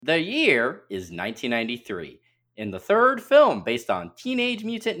The year is 1993, and the third film based on Teenage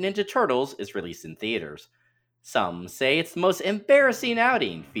Mutant Ninja Turtles is released in theaters. Some say it's the most embarrassing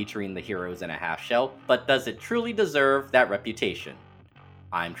outing featuring the heroes in a half shell, but does it truly deserve that reputation?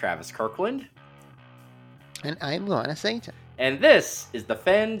 I'm Travis Kirkland, And I'm Luana Satan. and this is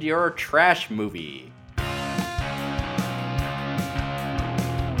Defend Your Trash Movie.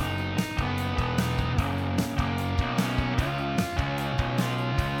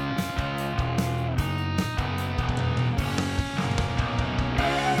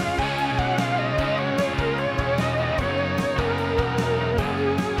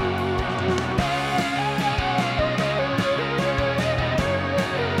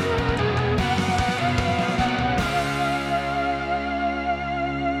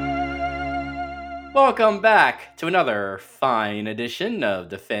 Welcome back to another fine edition of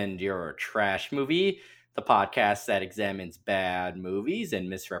Defend Your Trash Movie, the podcast that examines bad movies and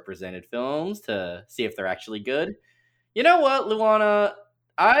misrepresented films to see if they're actually good. You know what, Luana?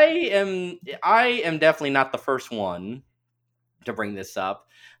 I am definitely not the first one to bring this up,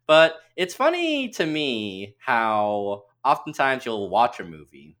 but it's funny to me how oftentimes you'll watch a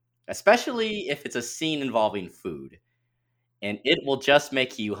movie, especially if it's a scene involving food, and it will just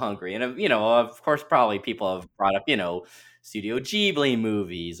make you hungry. And of course, probably people have brought up, Studio Ghibli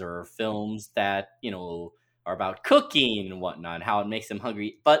movies or films that are about cooking and whatnot, how it makes them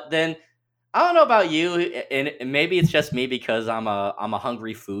hungry. But then I don't know about you, and maybe it's just me because I'm a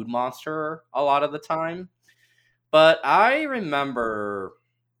hungry food monster a lot of the time. But I remember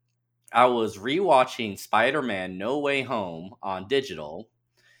I was rewatching Spider-Man: No Way Home on digital,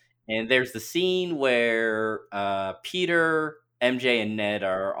 and there's the scene where Peter, MJ, and Ned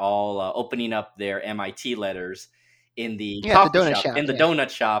are all opening up their MIT letters in the Yeah, the coffee donut shop, shop. in the Yeah, donut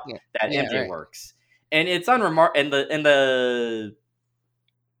shop yeah, that yeah. MJ Right. works. And it's and the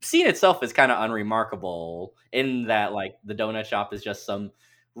scene itself is kind of unremarkable in that like the donut shop is just some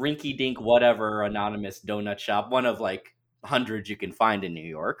rinky dink whatever anonymous donut shop, one of like hundreds you can find in New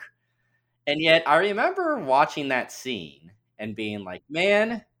York. And yet I remember watching that scene and being like,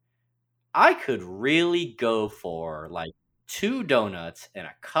 man, I could really go for like two donuts and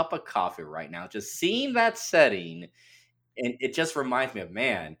a cup of coffee right now. Just seeing that setting, and it just reminds me of,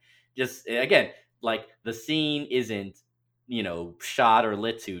 man, just again, like the scene isn't, shot or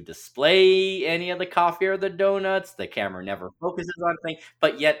lit to display any of the coffee or the donuts. The camera never focuses on things,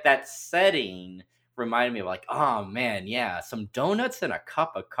 but yet that setting reminded me of like, oh man, yeah, some donuts and a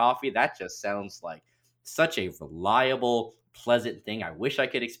cup of coffee. That just sounds like such a reliable, pleasant thing. I wish I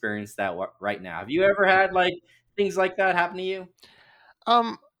could experience that right now. Have you ever had like things like that happen to you?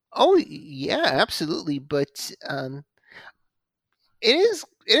 Um. Oh, yeah, absolutely. But it is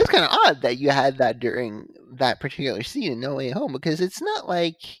kind of odd that you had that during that particular scene in No Way Home, because it's not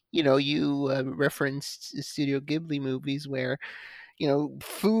like you referenced Studio Ghibli movies where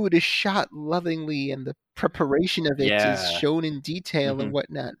food is shot lovingly and the preparation of it is Yeah. shown in detail and Hmm.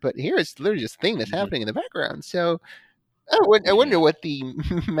 whatnot. But here it's literally just a thing that's Hmm. happening in the background. So I wonder Hmm. what the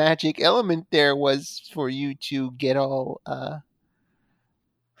magic element there was for you to get all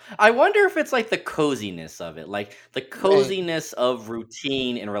I wonder if it's like the coziness of it, like the right. coziness of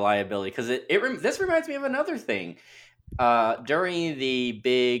routine and reliability. Because this reminds me of another thing. During the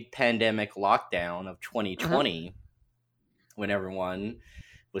big pandemic lockdown of Mhm. 2020, when everyone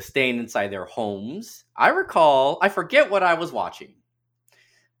was staying inside their homes, I recall, I forget what I was watching,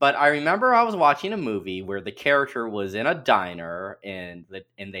 but I remember I was watching a movie where the character was in a diner and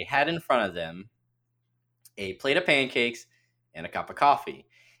they had in front of them a plate of pancakes, and a cup of coffee.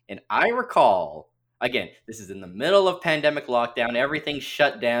 And I recall, again, this is in the middle of pandemic lockdown, everything's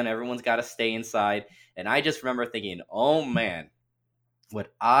shut down, everyone's got to stay inside. And I just remember thinking, oh man,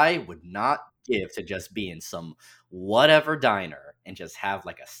 what I would not give to just be in some whatever diner and just have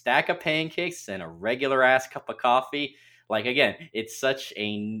like a stack of pancakes and a regular ass cup of coffee. Like again, it's such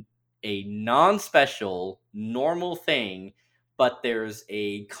a non-special normal thing, but there's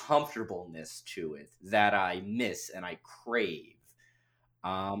a comfortableness to it that I miss and I crave.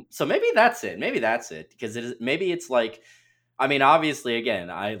 So maybe that's it. Maybe that's it because maybe it's like, I mean, obviously, again,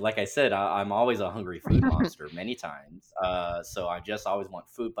 like I said, I'm always a hungry food monster many times. So I just always want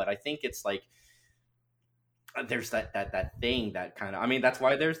food, but I think it's like there's that thing that kind of. I mean, that's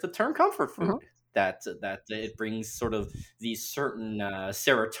why there's the term comfort Mhm. food. That it brings sort of these certain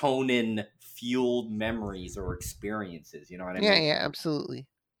serotonin fueled memories or experiences. You know what I Yeah, mean? yeah, absolutely.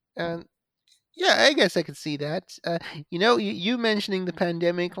 Um, yeah, I guess I could see that. You mentioning the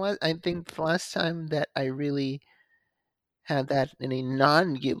pandemic. I think the last time that I really had that in a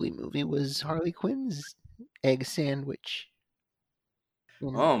non Ghibli movie was Harley Quinn's egg sandwich.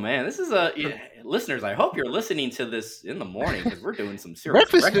 You know, Oh man, this is a for yeah, listeners. I hope you're listening to this in the morning because we're doing some serious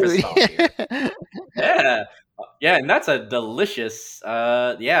breakfast breakfast food. talk here. Yeah, yeah, and that's a delicious.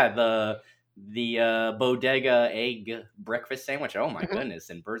 Yeah, the bodega egg breakfast sandwich. Oh my Mhm. goodness,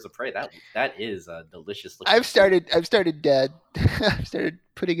 and birds of prey. That is a delicious looking I've food. started. I've started. I've started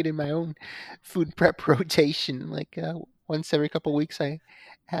putting it in my own food prep rotation. Like once every couple weeks, I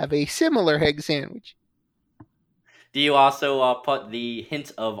have a similar egg sandwich. Do you also put the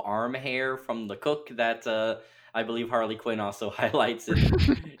hint of arm hair from the cook that I believe Harley Quinn also highlights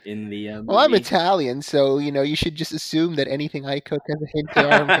in the Well, I'm movie? Italian, so you should just assume that anything I cook has a hint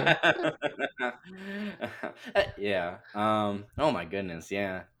of arm hair. Yeah. Oh my goodness.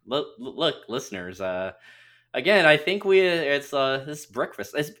 Yeah. Look, listeners. Again, I think we it's this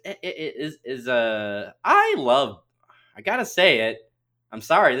breakfast is I love. I gotta say it. I'm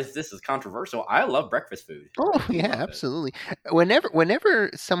sorry. This is controversial. I love breakfast food. I Oh do yeah, love it. absolutely. Whenever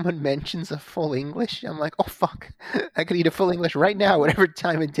someone mentions a full English, I'm like, oh fuck, I could eat a full English right now, whatever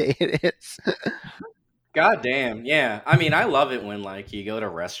time of day it is. God damn. Yeah. I mean, I love it when like you go to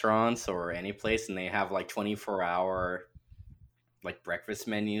restaurants or any place and they have like 24-hour like breakfast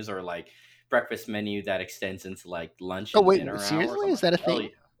menus or like breakfast menu that extends into like lunch Oh and wait, dinner hours. seriously, I'm is like, that a hell thing?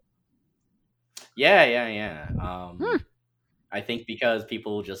 yeah. Yeah, yeah, yeah. Hmm. I think because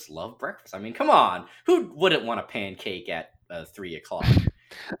people just love breakfast. I mean, come on, who wouldn't want a pancake at 3 o'clock in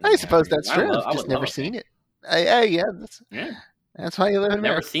I the suppose afternoon? that's true. I've I would just love never a seen it. pancake. Yeah, Yeah, that's why you live in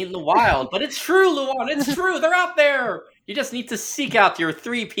never America. seen it in the wild, but it's true, Luan. It's true. They're out there. You just need to seek out your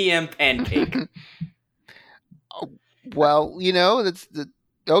 3 p.m. pancake. Oh, well, that's the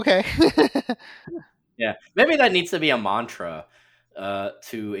okay. Yeah, maybe that needs to be a mantra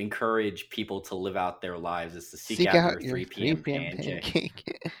to encourage people to live out their lives is to seek Seek out your out your 3 p.m. 3 p.m. pancake.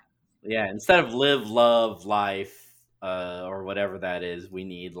 pancake. Yeah, instead of live, love, life, or whatever that is, we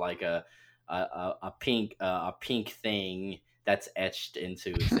need like a pink thing that's etched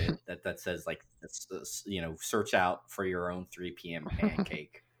into it that says like search out for your own 3 p.m.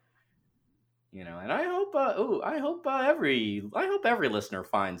 pancake. And I hope I hope every listener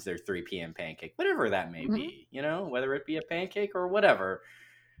finds their 3 p.m. pancake, whatever that may Mhm. be. Whether it be a pancake or whatever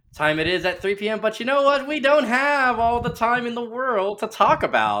time it is at 3 p.m. But you know what? We don't have all the time in the world to talk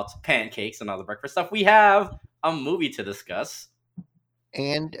about pancakes and other breakfast stuff. We have a movie to discuss.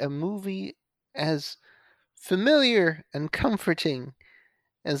 And a movie as familiar and comforting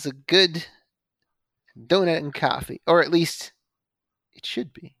as a good donut and coffee, or at least it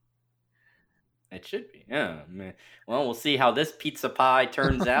should be. It should be. Yeah, man. Well, we'll see how this pizza pie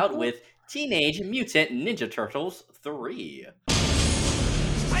turns out with Teenage Mutant Ninja Turtles 3.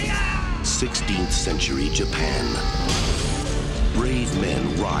 16th century Japan. Brave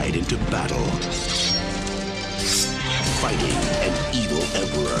men ride into battle, fighting an evil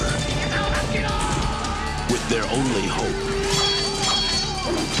emperor. With their only hope,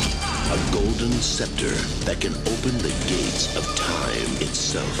 a golden scepter that can open the gates of time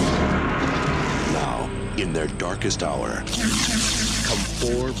itself. Now, in their darkest hour, come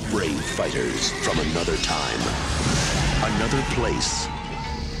four brave fighters from another time, another place,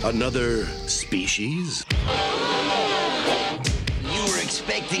 another species. You were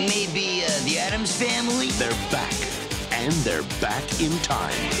expecting maybe the Addams Family? They're back, and they're back in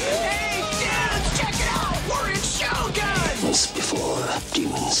time. Hey, Dad, let's check it out! We're in Shogun! Once before,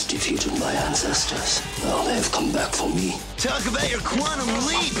 demons defeated my ancestors. Now they have come back for me. Talk about your quantum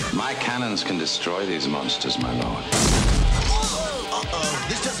leap! My cannons can destroy these monsters, my lord. Uh-oh,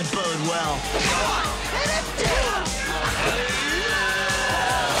 this doesn't bode well.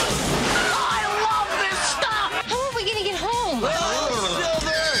 I love this stuff! How are we gonna get home?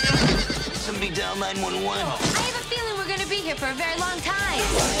 Silver! Somebody dial 911. I have a feeling we're gonna be here for a very long time.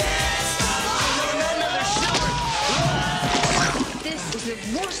 Another Silver! This is the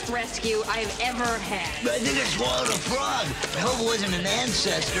worst rescue I've ever had. I think I swallowed a frog. I hope it wasn't an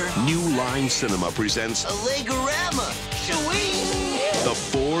ancestor. New Line Cinema presents A Legorama. Sweet! the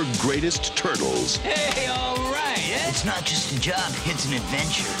four greatest turtles Hey, all right. It's not just a job, it's an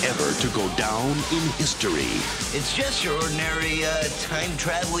adventure. ever to go down in history. It's just your ordinary time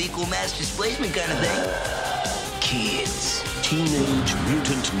travel equal mass displacement kind of thing. Kids. Teenage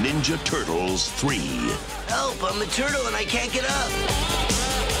Mutant Ninja Turtles 3. Help, I'm a turtle and I can't get up.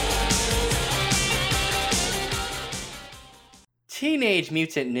 Teenage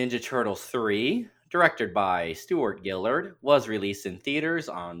Mutant Ninja Turtles 3, directed by Stuart Gillard, was released in theaters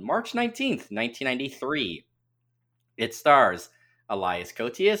on March 19th, 1993. It stars Elias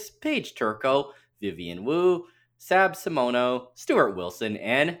Koteas, Paige Turco, Vivian Wu, Sab Simono, Stuart Wilson,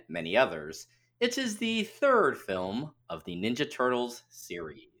 and many others. It is the third film of the Ninja Turtles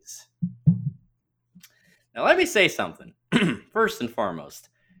series. Now, let me say something. First and foremost,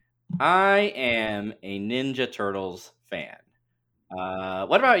 I am a Ninja Turtles fan.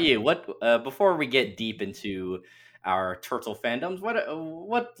 What about you? What before we get deep into our turtle fandoms,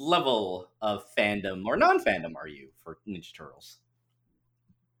 what level of fandom or non-fandom are you for Ninja Turtles?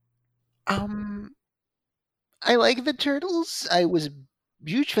 Um, I like the Turtles. I was a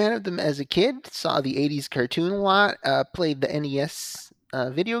huge fan of them as a kid. Saw the '80s cartoon a lot. Played the NES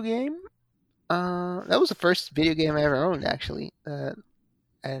video game. That was the first video game I ever owned, actually.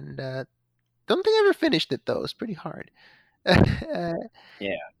 And don't think I ever finished it though. It was pretty hard. uh,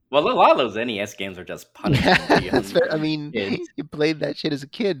 Yeah. Well, a lot of those NES games are just yeah, punishment to that's young fair. I mean, kids. you played that shit as a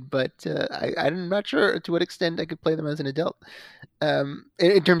kid, but I'm not sure to what extent I could play them as an adult.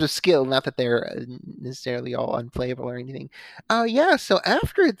 In terms of skill, not that they're necessarily all unplayable or anything. Yeah. So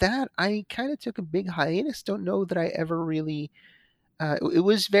after that, I kind of took a big hiatus. Don't know that I ever really. It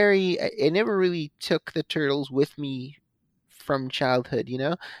was very. I never really took the turtles with me from childhood.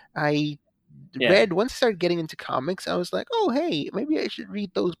 I Yeah. read once I started getting into comics. I was like, oh hey, maybe I should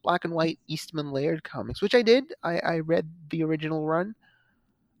read those black and white Eastman Laird comics, which I did. I read the original run.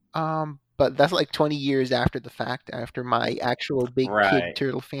 But that's like 20 years after the fact, after my actual big kid Right.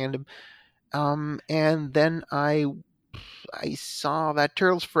 turtle fandom. And then I saw that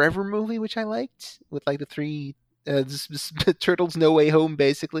Turtles Forever movie, which I liked, with like the three Turtles No Way Home,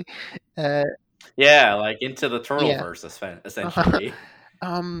 basically. Uh, Yeah, like into the yeah. Turtleverse, essentially.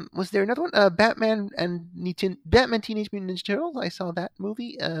 Was there another one? Batman Teenage Mutant Ninja Turtles. I saw that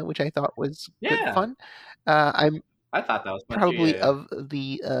movie, which I thought was good Yeah, fun. I'm I thought that was fun too. probably Yeah. of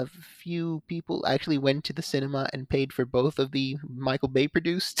the few people actually went to the cinema and paid for both of the Michael Bay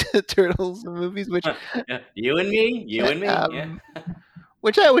produced Turtles movies, Yeah. You and me. Yeah. um,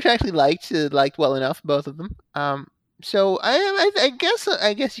 which I actually liked well enough, both of them. So I guess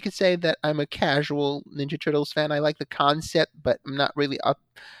you could say that I'm a casual Ninja Turtles fan. I like the concept, but not really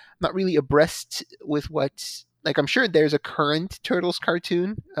abreast with what. Like, I'm sure there's a current Turtles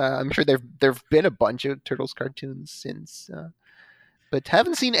cartoon. I'm sure there've been a bunch of Turtles cartoons since, but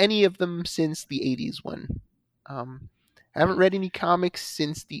haven't seen any of them since the '80s one. Um, I haven't read any comics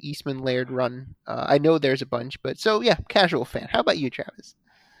since the Eastman Laird run. I know there's a bunch, but so yeah, casual fan. How about you, Travis?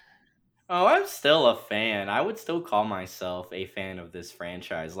 Oh, I'm still a fan. I would still call myself a fan of this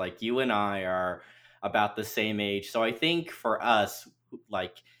franchise. Like you and I are about the same age. So I think for us,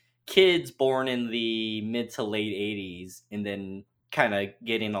 like kids born in the mid to late 80s and then kind of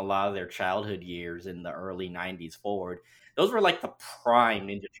getting a lot of their childhood years in the early 90s forward, those were like the prime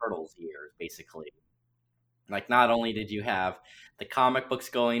Ninja Turtles years, basically. Like not only did you have the comic books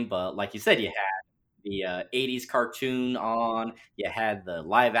going, but like you said, you the 80s cartoon on. You had the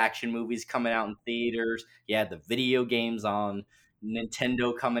live action movies coming out in theaters. You had the video games on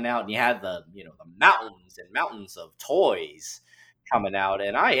Nintendo coming out. And you had the mountains and mountains of toys coming out.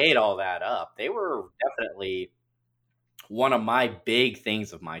 And I ate all that up. They were definitely one of my big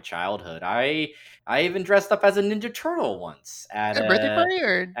things of my childhood. I even dressed up as a Ninja Turtle once A birthday party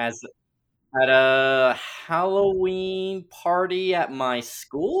or as at a Halloween party at my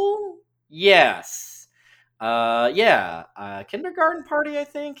school? Yes. Yeah. Kindergarten party, I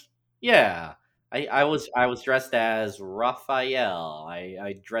think. Yeah. I was dressed as Raphael.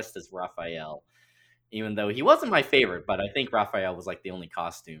 I dressed as Raphael, even though he wasn't my favorite, but I think Raphael was like the only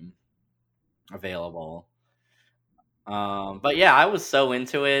costume available. But yeah, I was so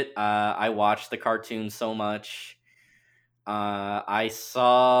into it. I watched the cartoon so much. I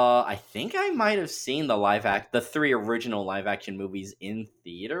think I might have seen the three original live action movies in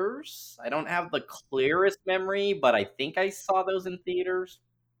theaters. I don't have the clearest memory, but I think I saw those in theaters.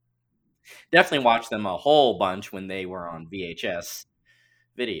 Definitely watched them a whole bunch when they were on VHS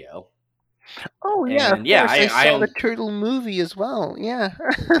video. oh yeah, of And yeah, course I I saw the own Turtle movie as well. Yeah,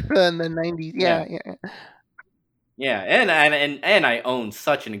 in the '90s. yeah. Yeah, yeah. Yeah, and I own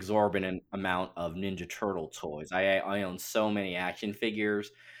such an exorbitant amount of Ninja Turtle toys. I own so many action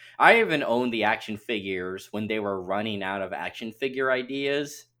figures. I even owned the action figures when they were running out of action figure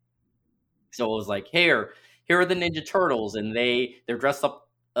ideas. So it was like, here are the Ninja Turtles, and they're dressed up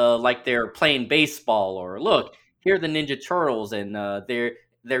like they're playing baseball. Or look, here are the Ninja Turtles, and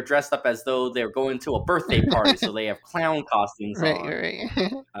they're dressed up as though they're going to a birthday party. So they have clown costumes Right, on.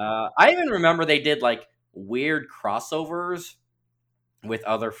 right. I even remember they did like weird crossovers with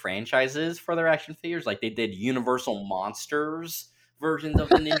other franchises for their action figures. Like they did Universal Monsters versions of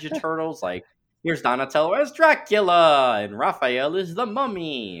the Ninja Turtles. Like here's Donatello as Dracula and Raphael is the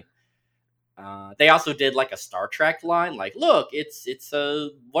Mummy. They also did like a Star Trek line, like, "Look, it's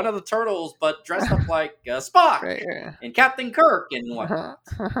one of the turtles, but dressed up like Spock Right. Yeah. and Captain Kirk and whatnot."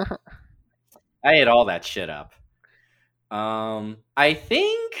 Uh-huh. I ate all that shit up. I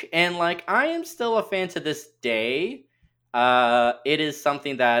think, and like, I am still a fan to this day. It is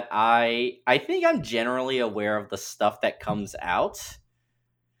something that I think I'm generally aware of the stuff that comes out,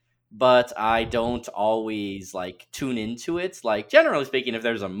 but I don't always like tune into it. Like, generally speaking, if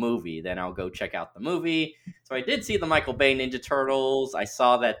there's a movie, then I'll go check out the movie. So I did see the Michael Bay Ninja Turtles. I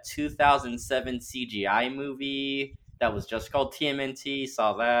saw that 2007 CGI movie that was just called TMNT.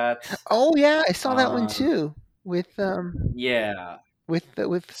 Saw that. Oh yeah, I saw that one Um, too with yeah, with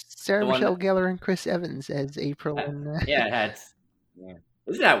Sarah the one. Michelle Gellar and Chris Evans as April Uh, and yeah, it had. Yeah.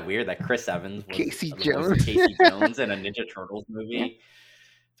 Isn't that weird that Chris Evans was Casey the voice of Jones. Casey Jones in a Ninja Turtles Yeah. movie?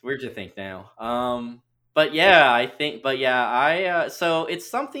 It's weird to think now. But yeah, I think. But yeah, I. So it's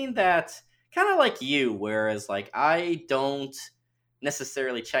something that kind of like you, whereas like I don't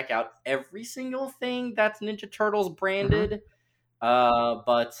necessarily check out every single thing that's Ninja Turtles Hmm. branded.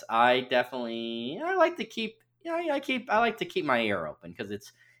 But I like to keep yeah I like to keep my ear open because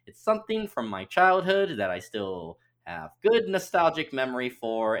it's something from my childhood that I still have good nostalgic memory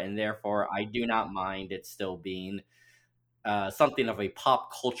for, and therefore I do not mind it still being something of a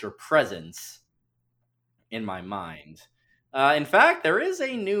pop culture presence in my mind. In fact, there is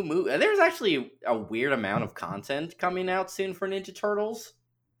a new movie. There's actually a weird amount of content coming out soon for Ninja Turtles.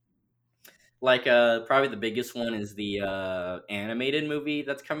 Like, probably the biggest one is the animated movie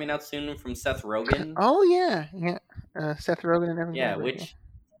that's coming out soon from Seth Rogen. Oh yeah, yeah. Seth Rogen and Evan Yeah, Goldberg. Yeah. which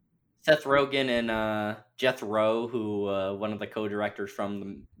Seth Rogen and Jethro, who one of the co-directors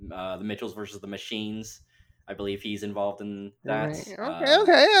from the Mitchells versus the Machines, I believe he's involved in that. Right. Okay.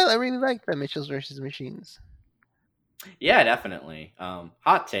 Okay. Yeah, I really like the Mitchells versus Machines. Yeah, definitely.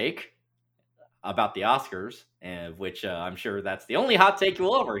 Hot take about the Oscars, and which I'm sure that's the only hot take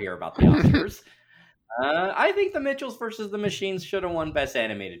you'll ever hear about the Oscars. I think the Mitchells versus the Machines should have won Best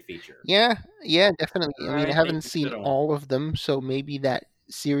Animated Feature. Yeah. Yeah. Definitely. I mean, I I think haven't it seen should have won. all of them, so maybe that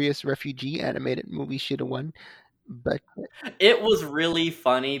Serious Refugee animated movie should have won. But It was really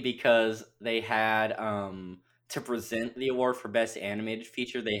funny because they had to present the award for best animated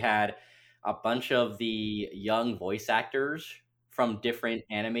feature. They had a bunch of the young voice actors from different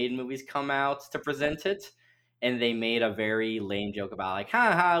animated movies come out to present it, and they made a very lame joke about like,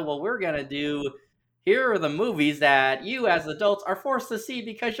 haha, well, we're gonna do. Here are the movies that you as adults are forced to see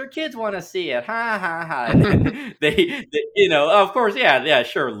because your kids want to see it. Ha ha ha. And then you know, of course, yeah,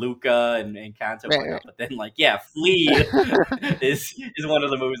 sure, Luca and Kanto and right, whatnot. But then, like, yeah, Flea right. is one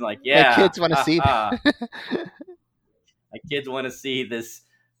of the movies. Like, My yeah, kids want to ha see. ha. My kids want to see this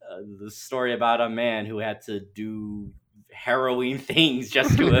the story about a man who had to do harrowing things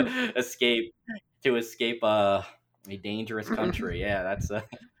just to escape a dangerous country. Yeah, that's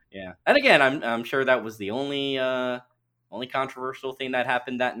yeah. And again, I'm sure that was the only controversial thing that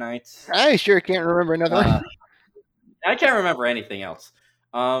happened that night. I sure can't remember another Uh, one. I can't remember anything else.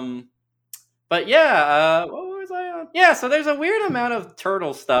 Um, but yeah, what was I on? Yeah, so there's a weird amount of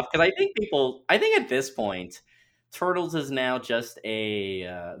turtle stuff because I think at this point, Turtles is now just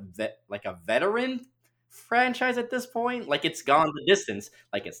a like a veteran franchise at this point. Like it's gone the distance.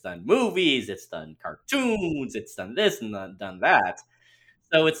 Like it's done movies, it's done cartoons, it's done this and done that.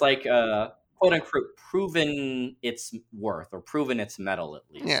 So it's like quote unquote proven its worth or proven its metal at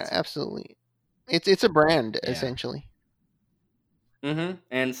Yeah, least. absolutely. It's a brand Yeah. essentially.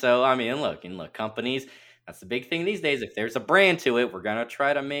 And so I mean, look, companies. That's the big thing these days. If there's a brand to it, we're gonna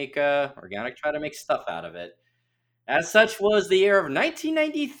try to make stuff out of it. As such was the year of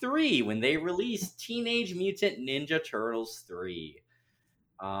 1993 when they released Teenage Mutant Ninja Turtles 3,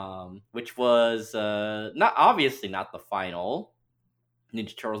 which was not obviously not the final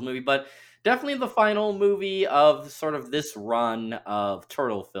Ninja Turtles movie, but definitely the final movie of sort of this run of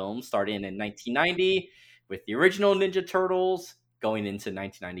turtle films, starting in 1990 with the original Ninja Turtles, going into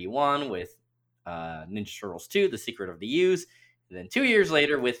 1991 with Ninja Turtles 2: The Secret of the Use, and then 2 years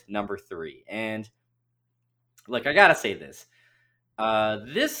later with number 3. And look, I gotta say this: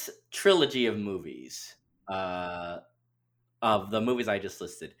 this trilogy of movies, of the movies I just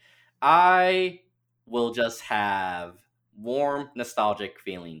listed, I will just have warm, nostalgic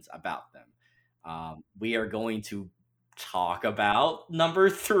feelings about them. We are going to talk about number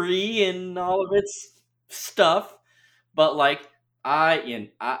 3 and all of its stuff, but like I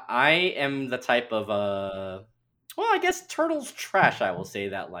am the type of well, I guess Turtles trash. I will say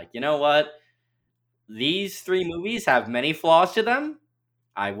that, like, you know what? These 3 movies have many flaws to them.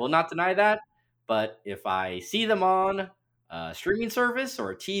 I will not deny that. But if I see them on a streaming service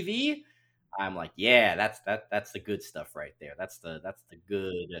or a TV, I'm like, yeah, that's the good stuff right there. That's the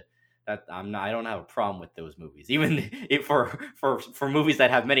good. That I don't have a problem with those movies, even if for movies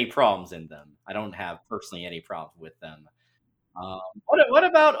that have many problems in them. I don't have personally any problems with them. What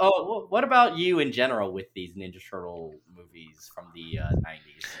about what about you in general with these Ninja Turtle movies from the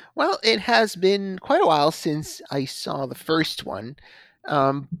 90s? Well, it has been quite a while since I saw the first one,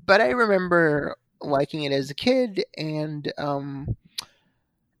 but I remember liking it as a kid, and the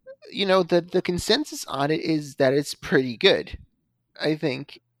consensus on it is that it's pretty good. I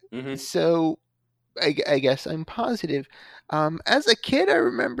think Hmm. so. I guess I'm positive. As a kid, I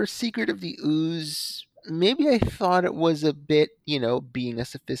remember Secret of the Ooze. Maybe I thought it was a bit, being a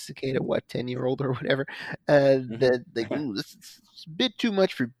sophisticated, 10-year-old or whatever. Hmm. That like, ooh, this is a bit too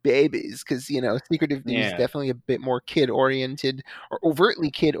much for babies, because Secret of the Ooze is Yeah, definitely a bit more kid oriented, or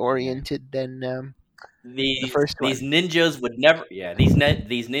overtly kid yeah. oriented than the These first these one. ninjas would never, yeah, these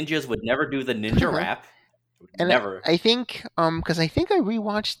ninjas would never do the ninja rap. Would And never. I think, because I think I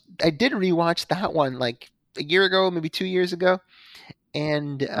did rewatch that one like a year ago, maybe 2 years ago.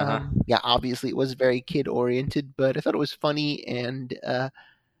 And Uh-huh. yeah, obviously it was very kid oriented, but I thought it was funny, and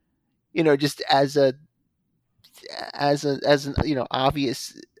just as an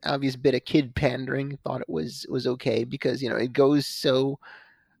obvious bit of kid pandering, thought it was okay, because it goes so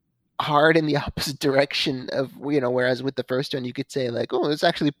hard in the opposite direction of, whereas with the first one you could say like, oh, it's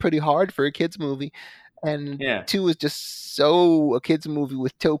actually pretty hard for a kids movie, and Yeah. two is just so a kids movie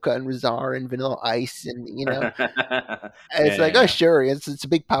with Toka and Rizar and Vanilla Ice, and Yeah, it's like, oh yeah, sure, it's a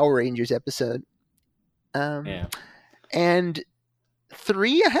big Power Rangers episode. um yeah. and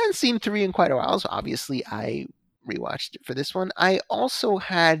three, I hadn't seen three in quite a while, so obviously I rewatched it for this one. I also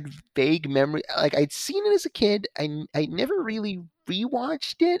had vague memory, like I'd seen it as a kid. I never really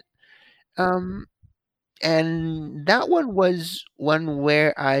rewatched it. Um, and that one was one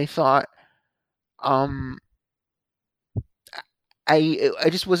where I thought, um, I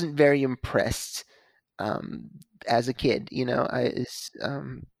just wasn't very impressed. As a kid,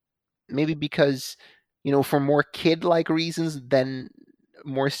 maybe because, for more kid-like reasons than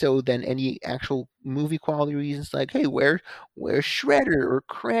more so than any actual movie quality reasons, like, hey, where's Shredder or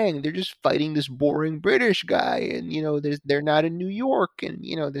Krang? They're just fighting this boring British guy, and they're not in New York, and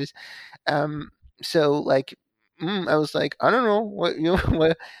there's so like, I was like, I don't know what,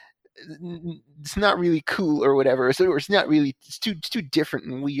 what, it's not really cool or whatever, so it's not really, it's too different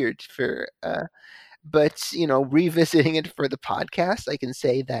and weird for but revisiting it for the podcast, I can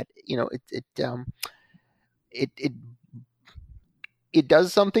say that it it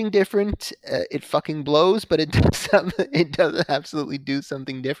does something different. It fucking blows, but it does something. It does absolutely do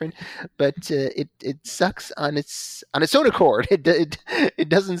something different. But it sucks on its own accord. It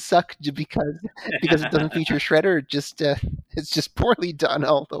doesn't suck because it doesn't feature Shredder. It's just poorly done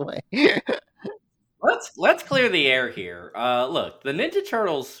all the way. Let's clear the air here. Look, the Ninja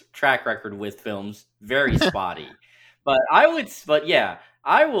Turtles track record with films very spotty, but yeah,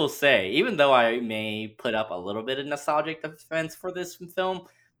 I will say, even though I may put up a little bit of nostalgic defense for this film,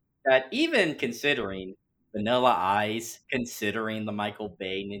 that even considering Vanilla Ice, considering the Michael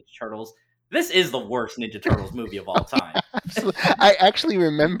Bay Ninja Turtles, this is the worst Ninja Turtles movie of all time. Absolutely. I actually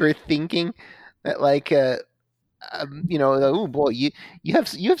remember thinking that, like, oh boy, you have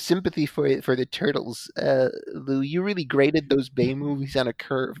sympathy for the turtles, Lou. You really graded those Bay movies on a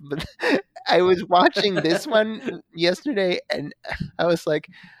curve. But I was watching this one yesterday, and I was like,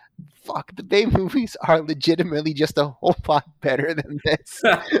 "Fuck, the Bay movies are legitimately just a whole lot better than this."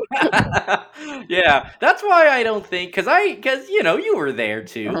 Yeah, that's why I don't think, because you were there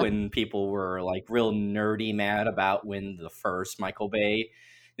too Uh-huh. when people were like real nerdy mad about when the first Michael Bay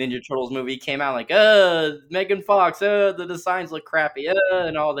Ninja Turtles movie came out, like Megan Fox, the designs look crappy,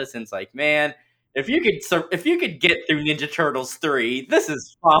 and all this, and it's like, man, if you could get through Ninja Turtles 3, this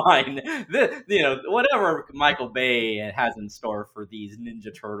is fine. Whatever Michael Bay has in store for these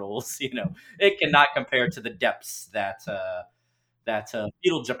Ninja Turtles, it cannot compare to the depths that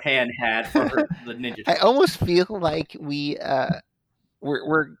feudal Japan had for the Ninja I Turtles. almost feel like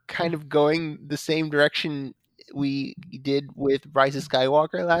we're kind of going the same direction we did with Rise of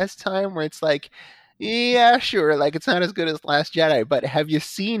Skywalker last time, where it's like, yeah, sure, like it's not as good as Last Jedi, but have you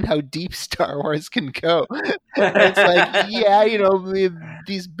seen how deep Star Wars can go? And it's like, yeah,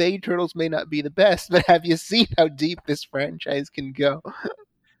 these Bay Turtles may not be the best, but have you seen how deep this franchise can go?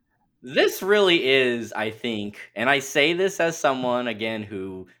 This really is, I think, and I say this as someone again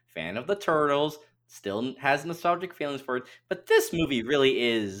who fan of the Turtles, still has nostalgic feelings for it, but this movie really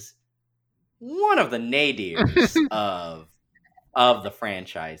is one of the nadirs of the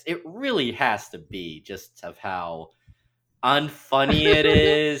franchise. It really has to be, just of how unfunny it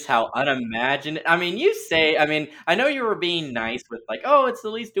is, how unimaginative. I mean, I know you were being nice with like, oh, it's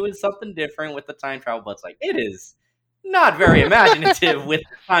at least doing something different with the time travel, but it's like it is not very imaginative with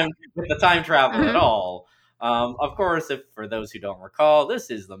the time travel at Mhm. all. Of course, if for those who don't recall, this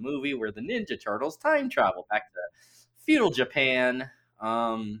is the movie where the Ninja Turtles time travel back to feudal Japan.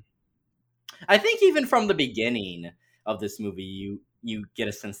 Um, I think even from the beginning of this movie, you get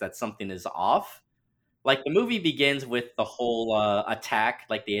a sense that something is off. Like the movie begins with the whole attack,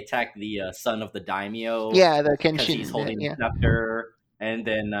 like they attack the son of the daimyo Yeah, the because he's Kenshin. holding the Yeah. scepter, and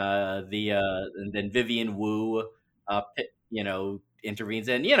then Vivian Wu, intervenes,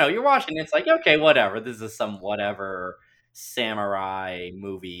 and you're watching. It's like okay, whatever. This is some whatever samurai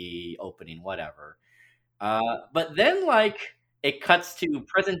movie opening, whatever. But then like it cuts to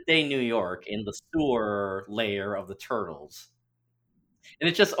present day New York in the sewer layer of the turtles, and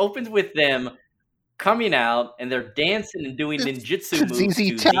it just opens with them coming out and they're dancing and doing ninjutsu moves ZZ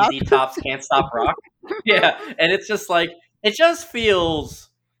to Top. ZZ Top's "Can't Stop Rock." Yeah, and it's just like it just feels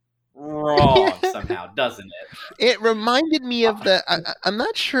wrong somehow, doesn't it? It reminded me of the. I'm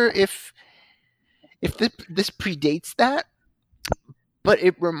not sure if this predates that, but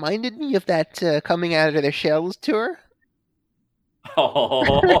it reminded me of that coming out of their shells tour.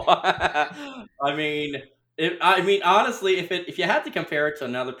 Oh, honestly, if you had to compare it to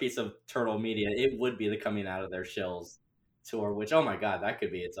another piece of turtle media, it would be the coming out of their shells tour. Which, oh my god, that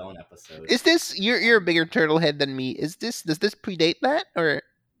could be its own episode. Is this you're a bigger turtle head than me? Does this predate that or?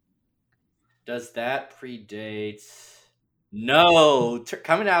 Does that predate? No,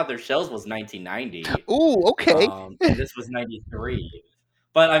 coming out of their shells was 1990. Ooh, okay. And this was 93.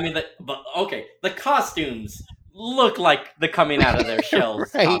 But I mean, okay, the costumes look like the coming out of their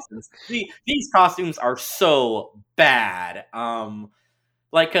shells Right. costumes. These costumes are so bad.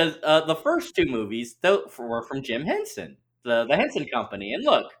 Like, cause the first two movies were from Jim Henson, the Henson Company, and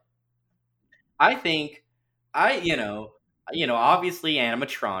look, I think I obviously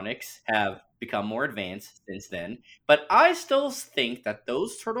animatronics have become more advanced since then, but I still think that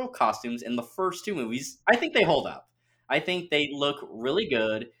those turtle costumes in the first two movies, I think they hold up. I think they look really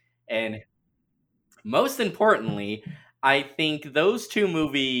good, and most importantly, I think those two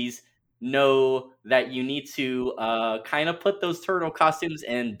movies know that you need to kind of put those turtle costumes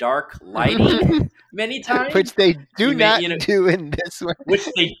in dark lighting many times. Which they do You may, not do in this one. which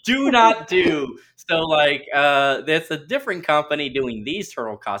they do not do. So like there's a different company doing these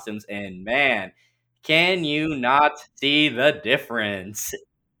turtle costumes, and man, can you not see the difference?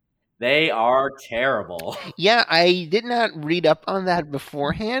 They are terrible. Yeah, I did not read up on that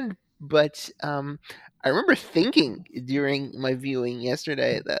beforehand, but I remember thinking during my viewing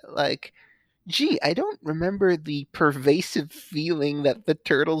yesterday that like, gee, I don't remember the pervasive feeling that the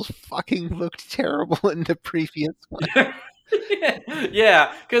turtles fucking looked terrible in the previous one.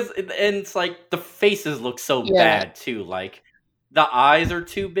 Yeah, because and it's like the faces look so Yeah. bad too. Like the eyes are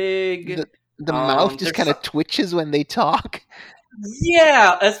too big. The mouth just There's kind of twitches when they talk.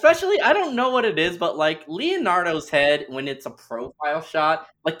 Yeah, especially I don't know what it is, but like Leonardo's head when it's a profile shot,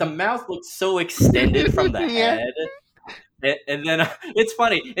 like the mouth looks so extended from the Yeah. head. And then it's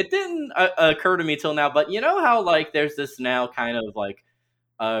funny. It didn't occur to me till now, but you know how like there's this now kind of like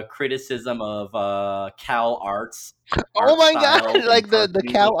criticism of Cal Arts Oh art my style god, in like the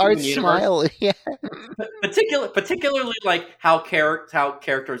cartoon Cal Arts universe. smile. Yeah. Particularly like how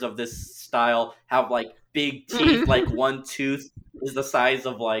characters of this style have like big teeth, like one tooth is the size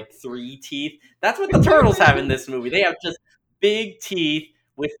of like three teeth. That's what the turtles have in this movie. They have just big teeth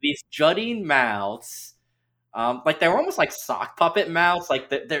with these jutting mouths. Like they're almost like sock puppet mouths. Like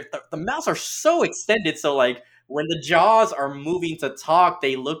the mouths are so extended, so like when the jaws are moving to talk,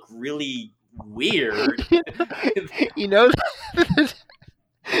 they look really weird. You know,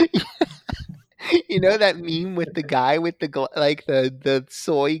 you know that meme with the guy with the like the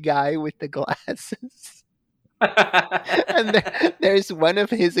soy guy with the glasses. And there's one of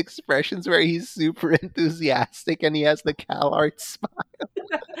his expressions where he's super enthusiastic and he has the Cal Arts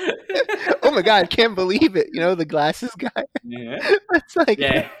smile. Oh my god, can't believe it! You know the glasses guy. Yeah. It's like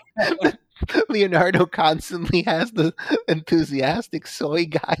Yeah. Leonardo constantly has the enthusiastic soy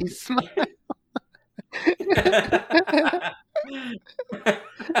guy smile.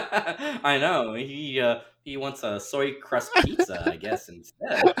 I know he wants a soy crust pizza, I guess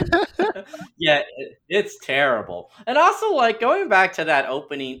instead. Yeah, it's terrible. And also, like going back to that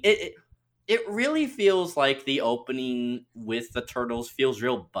opening, it really feels like the opening with the turtles feels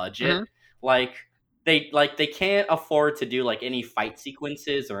real budget. Mhm. Like they can't afford to do like any fight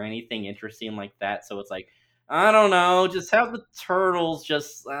sequences or anything interesting like that. So it's like I don't know, just have the turtles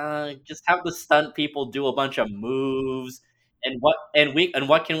just have the stunt people do a bunch of moves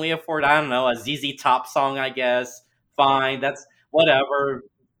what can we afford? I don't know, a ZZ Top song, I guess. Fine, that's whatever.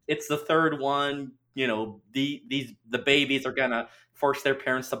 It's the third one. The babies are gonna force their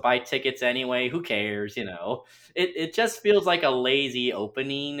parents to buy tickets anyway. Who cares? It just feels like a lazy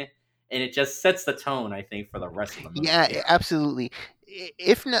opening, and it just sets the tone, I think, for the rest of the Yeah, movie. absolutely.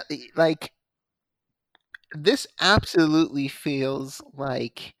 If not, like, this absolutely feels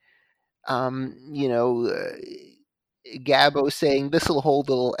like, you know, Gabbo saying this will hold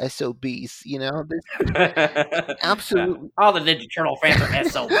little SOBs. This Yeah. absolutely. All the Ninja Turtle fans are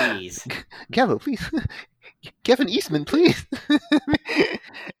SOBs. Gabbo, please. Kevin Eastman, please.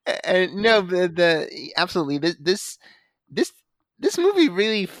 And no, the absolutely this this movie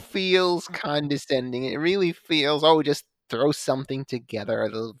really feels condescending. It really feels, oh, just throw something together.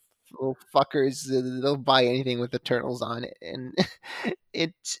 The little fuckers, they'll buy anything with the turtles on it, and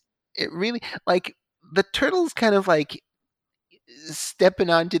it it really, like, the turtles kind of like stepping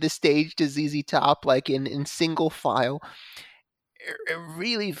onto the stage to ZZ Top like in single file. It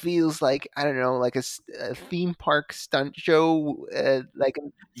really feels like, I don't know, like a theme park stunt show, like,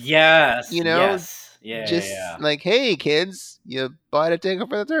 Yes, you know, yes, yeah, yeah, just yeah. like, hey kids, you bought a ticket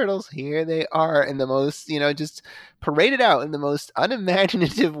for the turtles. Here they are, in the most, just paraded out in the most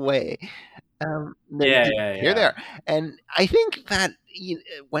unimaginative way. Then Yeah, yeah, here they yeah. are, and I think that,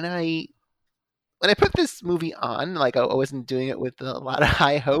 when I put this movie on, like, I wasn't doing it with a lot of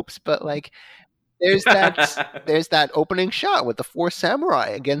high hopes, but like, there's that there's that opening shot with the four samurai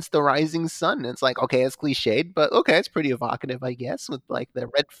against the rising sun. It's like, okay, it's cliched, but okay, it's pretty evocative, I guess, with like the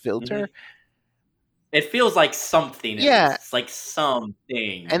red filter. Mhm. It feels like something, at Yeah, least. It's like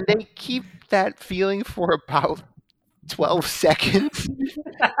something. and they keep that feeling for about 12 seconds.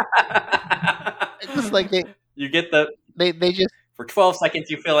 It's just like You get the they just for 12 seconds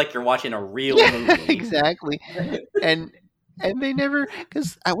you feel like you're watching a real yeah, movie. exactly. And they never,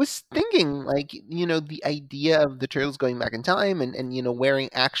 because I was thinking, like, the idea of the turtles going back in time, and wearing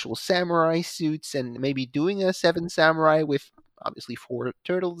actual samurai suits, and maybe doing a seven samurai with obviously four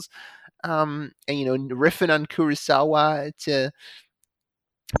turtles, and riffing on Kurosawa to,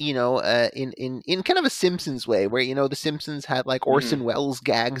 in kind of a Simpsons way, where the Simpsons had like Orson Mhm, Welles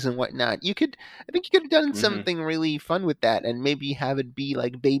gags and whatnot. I think you could have done mhm, something really fun with that, and maybe have it be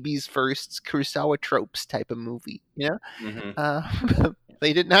like baby's first Kurosawa tropes type of movie. mhm.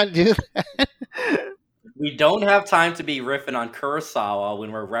 They did not do that. We don't have time to be riffing on Kurosawa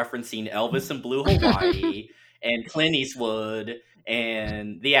when we're referencing Elvis and Blue Hawaii and Clint Eastwood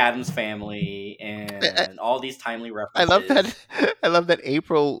and the Addams Family I, and all these timely I love that. references. I love that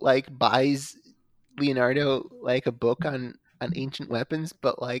April like buys Leonardo like a book on ancient weapons,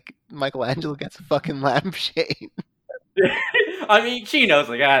 but like Michelangelo gets a fucking lampshade. I mean, she knows,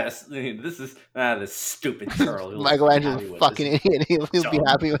 like, this stupid turtle. He'll be Michelangelo's happy a with this. fucking idiot. He'll be Dumb.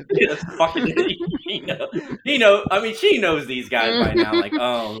 happy with This fucking I mean, she knows these guys by now. Like, it.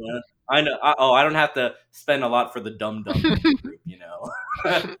 oh, I know. I don't have to spend a lot for the dum dums in the group.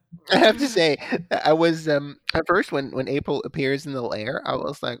 I have to say, I was at first, when April appears in the lair, I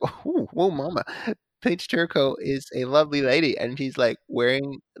was like, "Oh, whoa, mama!" Paige Turco is a lovely lady, and she's like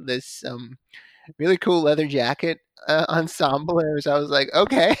wearing this really cool leather jacket ensemble. And so I was like,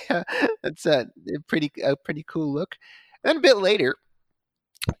 "Okay, that's a pretty cool look." And then a bit later,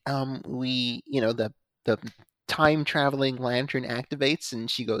 we the time traveling lantern activates, and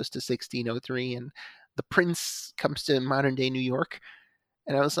she goes to 1603, and the prince comes to modern day New York.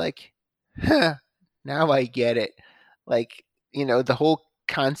 And I was like, huh, now I get it. Like, the whole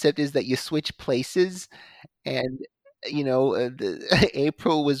concept is that you switch places, and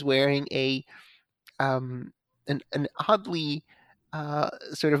April was wearing an oddly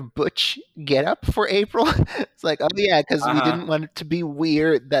sort of butch getup for April. It's like, oh yeah, because Uh we huh. didn't want it to be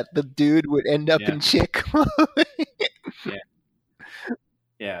weird that the dude would end up Yeah. in chick clothes. Yeah.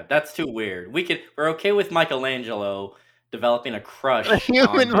 Yeah. That's too weird. We're okay with Michelangelo developing a A crush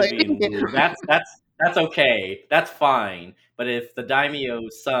on human lady. Vivian Wu. That's okay. That's fine. But if the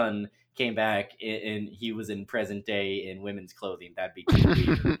daimyo's son came back and he was in present day in women's clothing, that'd be too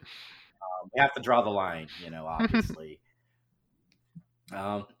weird. We have to draw the line, obviously.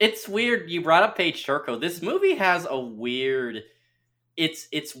 It's weird. You brought up Paige Turco. This movie has a weird.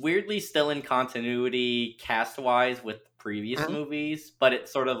 It's weirdly still in continuity cast wise with previous movies, but it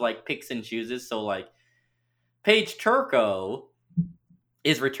sort of like picks and chooses. So like Paige Turco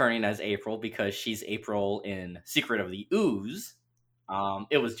is returning as April because she's April in Secret of the Ooze.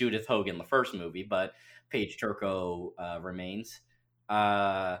 It was Judith Hogan the first movie, but Paige Turco remains.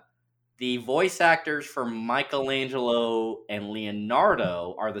 Uh, the voice actors for Michelangelo and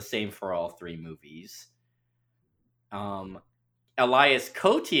Leonardo are the same for all three movies. Elias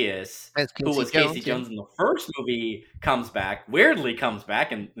Koteas, As who Casey was Casey Jones, yeah. Jones in the first movie, weirdly comes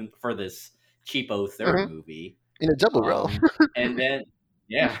back and for this cheapo third Mhm. movie. In a double role. And then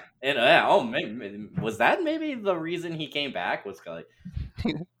yeah, and oh, was that maybe the reason he came back? Was like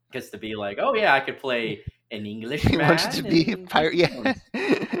because to be like, oh yeah, I could play an He wanted to Englishman be a in pirate. Casey Yeah. Jones.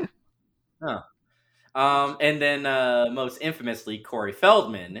 Huh. And then most infamously, Corey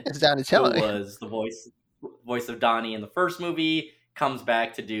Feldman, It's who Donatello. was the voice of Donnie in the first movie, comes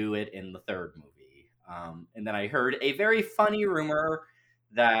back to do it in the third movie. And then I heard a very funny rumor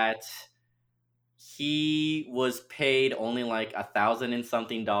that he was paid only like 1,000 and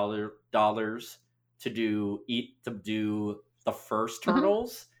something dollars to do the first Mhm.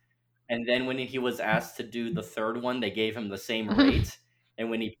 Turtles, and then when he was asked to do the third one, they gave him the same Mhm. rate. And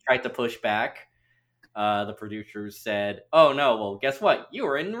when he tried to push back, the producers said, "Oh no, well, guess what? You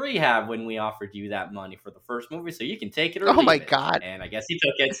were in rehab when we offered you that money for the first movie, so you can take it or Oh my leave it." God. And I guess he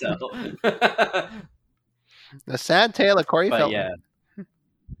took it. So, The sad tale of Corey but Feldman. yeah,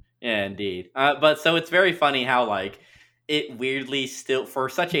 yeah, indeed. But so it's very funny how like it weirdly still for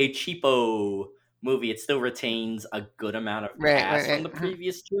such a cheapo movie, it still retains a good amount of Right, right, cast from right. the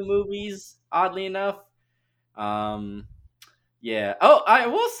previous two movies. Oddly enough, um, yeah. Oh, I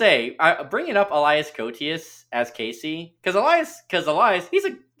will say, bringing up Elias Koteas as Casey because Elias, he's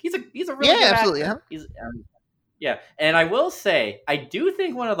a really Yeah, good absolutely. Huh? actor. Yeah, and I will say, I do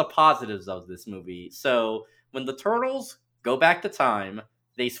think one of the positives of this movie. So when the turtles go back to time,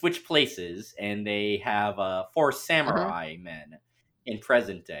 they switch places and they have four Mhm. samurai men in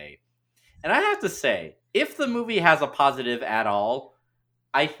present day. And I have to say, if the movie has a positive at all,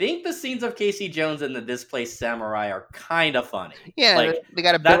 I think the scenes of Casey Jones and the displaced samurai are kind of funny. Yeah, Like they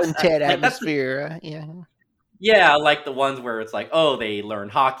got a Bill that's and Ted like that's atmosphere. Yeah. yeah, like the ones where it's like, oh, they learn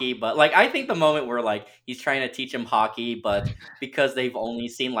hockey, but like I think the moment where like he's trying to teach him hockey, but because they've only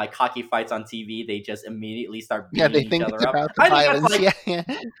seen like hockey fights on TV, they just immediately start Yeah, they beating each think it's other up. about the I think that's violence. like Yeah, yeah.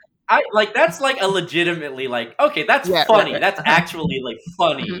 that's like a legitimately like okay, that's Yeah, right, funny. right. That's actually like Mhm.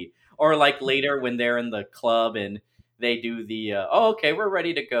 funny. Or like later when they're in the club and they do the oh okay, we're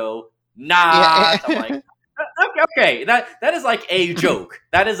ready to go. Yeah. Not. I'm like okay, that is like a joke.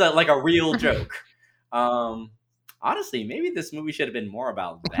 That is like a real joke. Um, honestly, maybe this movie should have been more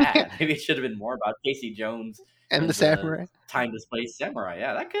about that. Maybe it should have been more about Casey Jones And the and the samurai. time displaced samurai.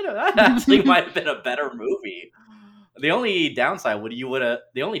 Yeah, that actually might have been a better movie. The only downside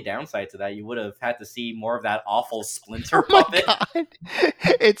to that you would have had to see more of that awful Splinter Oh my puppet. God.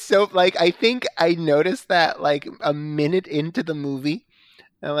 It's so like I think I noticed that like a minute into the movie.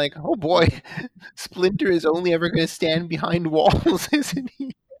 I'm like, oh boy, Splinter is only ever going to stand behind walls, isn't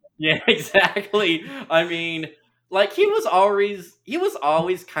he? Yeah, exactly. I mean, like he was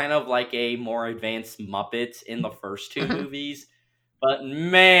always kind of like a more advanced Muppet in the first two Mhm. movies, but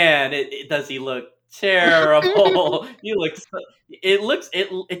man, does he look terrible. He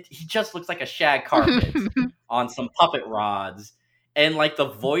just looks like a shag carpet on some puppet rods, and like the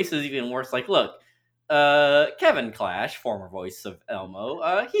voice is even worse. Like, look, Kevin Clash, former voice of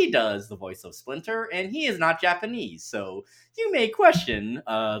Elmo, he does the voice of Splinter, and he is not Japanese, so you may question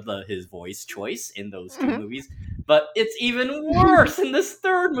his voice choice in those two Mhm. movies. But it's even worse in this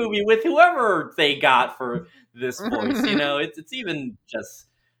third movie with whoever they got for this voice. You know, it's even just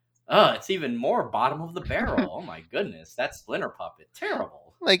it's even more bottom of the barrel. Oh my goodness, that Splinter puppet,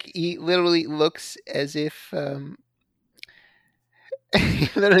 terrible. Like he literally looks as if he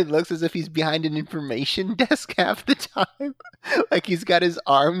literally looks as if he's behind an information desk half the time. Like he's got his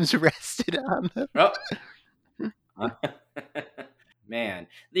arms rested on them. Oh. Man,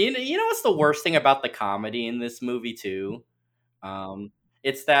 you know what's the worst thing about the comedy in this movie too? Um,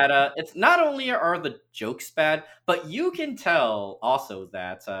 it's that it's not only are the jokes bad, but you can tell also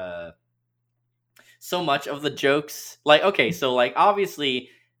that so much of the jokes, like okay, so like obviously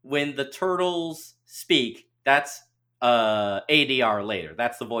when the turtles speak, that's ADR later.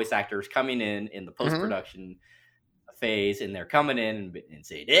 That's the voice actors coming in the post Mhm. production phase, and they're coming in and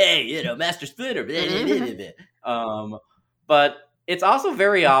saying, "Hey, you know, Master Splinter." Blah, blah, blah, Mhm. blah, blah." But it's also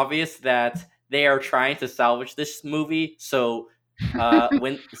very obvious that they are trying to salvage this movie. So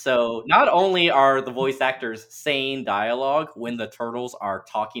not only are the voice actors saying dialogue when the turtles are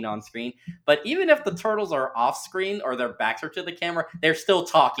talking on screen, but even if the turtles are off screen or their backs are to the camera, they're still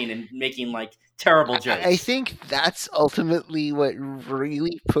talking and making like terrible I jokes. think that's ultimately what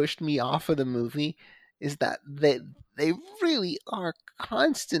really pushed me off of the movie is that they really are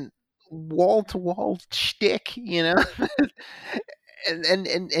constant wall to wall shtick, you know,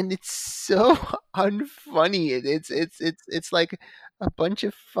 and it's so unfunny. It's like a bunch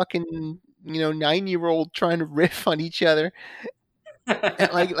of fucking 9-year-old trying to riff on each other.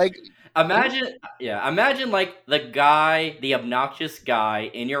 like imagine like the obnoxious guy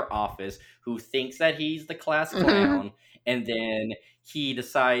in your office who thinks that he's the class clown, and then he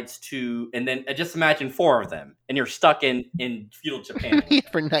decides to, and then just imagine four of them, and you're stuck in feudal Japan with them.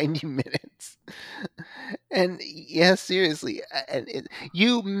 for 90 minutes. And yeah, seriously.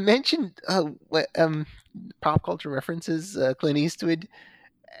 You mentioned pop culture references, Clint Eastwood,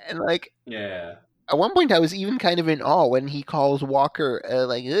 and like Yeah. at one point I was even kind of in awe when he calls Walker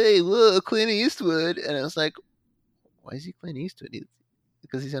like, "Hey, look, Clint Eastwood," and I was like, "Why is he Clint Eastwood?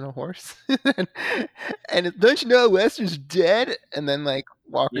 Because he's on a horse." And don't you know Wester's dead? And then like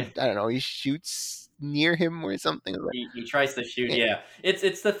Walker, Yeah. I don't know, he shoots near him or something. Like, He tries to shoot. Yeah,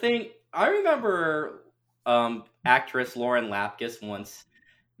 it's the thing. I remember actress Lauren Lapkus once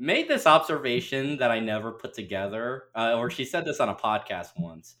made this observation that I never put together, or she said this on a podcast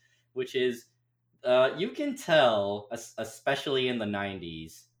once, which is you can tell, especially in the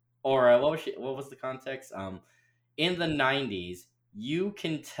 '90s, or what was the context? In the '90s, you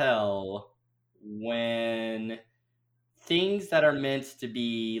can tell when things that are meant to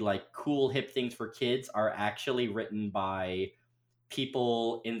be like cool hip things for kids are actually written by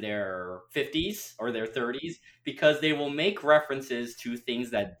people in their 50s or their 30s, because they will make references to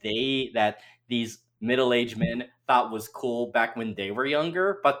things that these middle-aged men thought was cool back when they were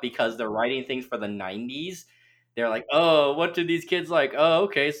younger, but because they're writing things for the 90s, they're like, oh, what do these kids like? Oh,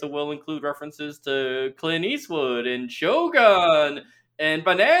 okay, so we'll include references to Clint Eastwood and Shogun and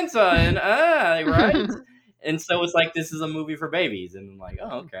Bonanza and right. And so it's like, this is a movie for babies, and I'm like,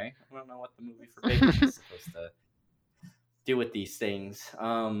 oh, okay, I don't know what the movie for babies is supposed to do with these things.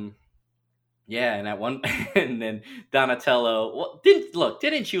 Yeah, and at one, and then Donatello. Well,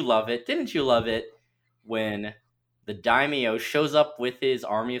 didn't you love it? Didn't you love it when the daimyo shows up with his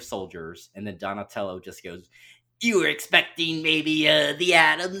army of soldiers, and then Donatello just goes, "You were expecting maybe the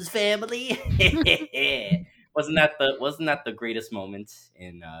Adams family." Wasn't that the greatest moment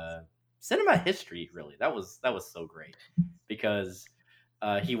in cinema history? Really, that was so great, because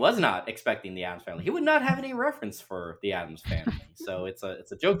he was not expecting the Adams family. He would not have any reference for the Adams family. So it's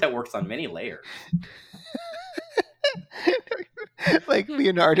a joke that works on many layers. like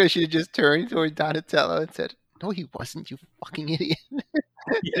Leonardo should have just turned towards Donatello and said, "No, he wasn't, you fucking idiot."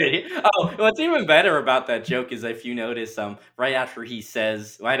 Oh, what's even better about that joke is, if you notice, right after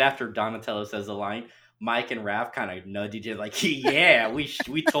Donatello says the line, Mike and Raph kind of nudge each other like, yeah, we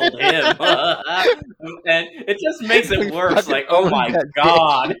told him, and it just makes it worse. Like, oh my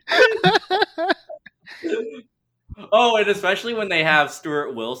god. Oh, and especially when they have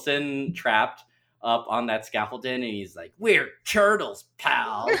Stuart Wilson trapped up on that scaffolding, and he's like, "We're turtles,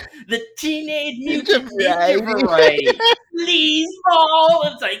 pal. The Teenage Mutant Ninja Variety. Please, Paul."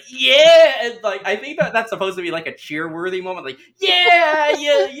 It's like, yeah. And like, I think that's supposed to be like a cheer-worthy moment. Like, yeah,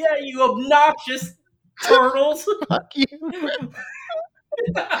 you obnoxious turtles. Fuck you.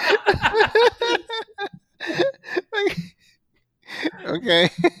 Okay.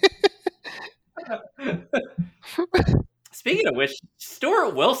 Speaking of which,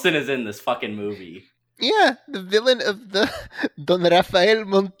 Stuart Wilson is in this fucking movie. Yeah, the villain of the Don Rafael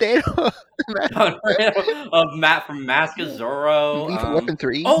Montero. Of Matt from Mask of Zorro. Lethal Weapon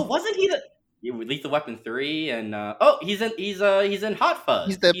 3. Oh, wasn't he the Lethal Weapon 3? And he's in Hot Fuzz.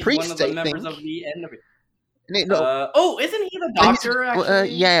 He's the priest, one of the I members think. of the end of it. No. Isn't he the doctor? Actually,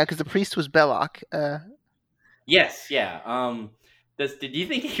 yeah, because the priest was Belloc. Yes, yeah. Did you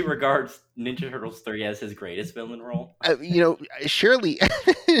think he regards Ninja Turtles 3 as his greatest villain role? Surely,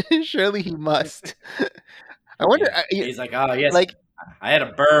 surely he must. I wonder. Yeah. He's like, oh yes, like I had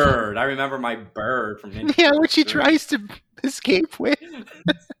a bird. I remember my bird from Ninja yeah, Turtles which he 3. tries to escape with.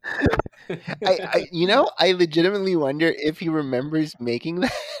 I legitimately wonder if he remembers making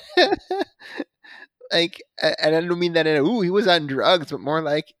that. Like, and I don't mean that in he was on drugs, but more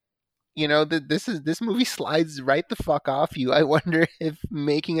like, this movie slides right the fuck off you. I wonder if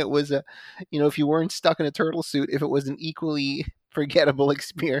making it was if you weren't stuck in a turtle suit, if it was an equally forgettable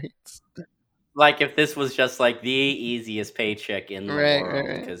experience. Like if this was just like the easiest paycheck in the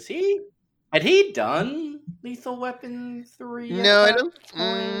world, because had he done Lethal Weapon 3? No, I don't.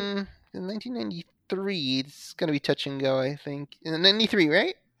 In 1993, it's gonna be touch and go. I think in 93,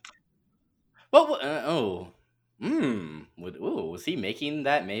 right? Well, was he making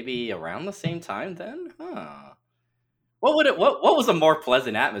that maybe around the same time then? Huh. What was a more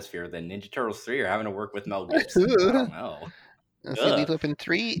pleasant atmosphere than Ninja Turtles 3 or having to work with Mel Gibson? I don't know. Let's see, Lethal Weapon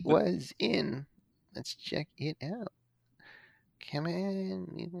 3 was in. Let's check it out. Come on,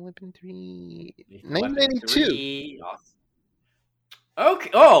 Lethal Weapon 3. 1992. Okay.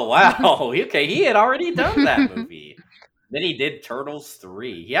 Oh, wow. Okay, he had already done that movie. Then he did Turtles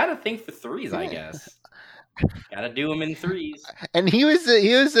 3. He had a thing for threes, I guess. Gotta do them in threes. And he was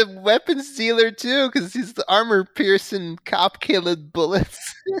a weapons dealer too, because he's the armor piercing cop killing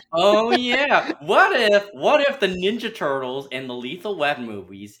bullets. Oh yeah. What if the Ninja Turtles and the Lethal Weapon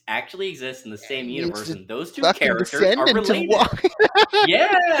movies actually exist in the same And universe, just and those two fucking characters descend are into related? walk.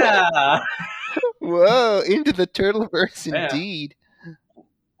 Yeah. Whoa, into the Turtleverse Yeah. indeed.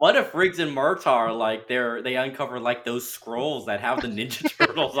 What if Riggs and Murtaugh like they uncover like those scrolls that have the Ninja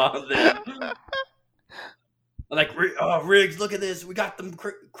Turtles on them? Like, Riggs, look at this. We got them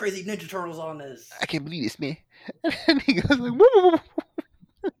crazy Ninja Turtles on this. I can't believe this, man. And he goes like, whoa.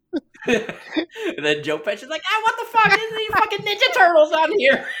 And then Joe Pesci's like, what the fuck? There's these fucking Ninja Turtles on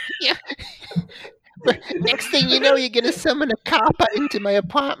here. Yeah. Next thing you know, you're gonna summon a kappa into my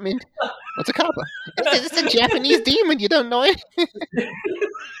apartment. What's a kappa? It's a Japanese demon. You don't know it?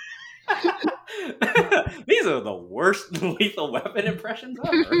 These are the worst Lethal Weapon impressions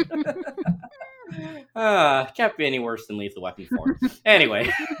ever. Can't be any worse than Lethal Weapon 4. Anyway.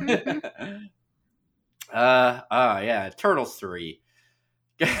 Yeah, Turtles 3.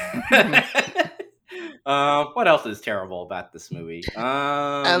 What else is terrible about this movie?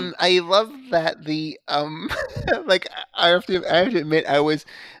 I love that the like I have to admit I was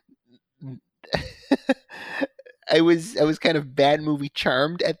I was kind of bad movie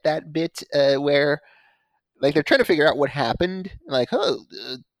charmed at that bit where like they're trying to figure out what happened, like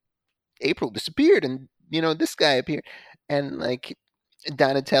April disappeared and this guy appeared, and like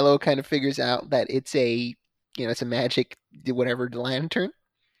Donatello kind of figures out that it's a it's a magic whatever lantern,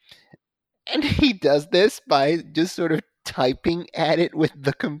 and he does this by just sort of typing at it with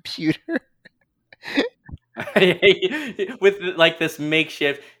the computer. With like this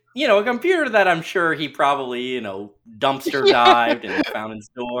makeshift, a computer that I'm sure he probably, dumpster dived and found in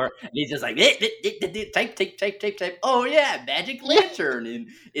store. And he's just like, type. Oh yeah, magic lantern, and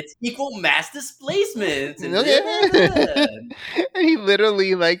it's equal mass displacements. And, and he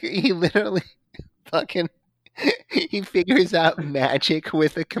literally fucking he figures out magic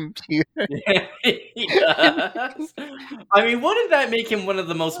with a computer. Yeah, he does. I mean, wouldn't that make him one of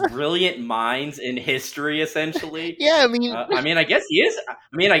the most brilliant minds in history? Essentially, Yeah, I guess he is.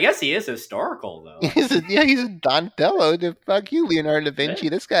 I guess he is historical, though. he's a Donatello. Fuck you, Leonardo da Vinci.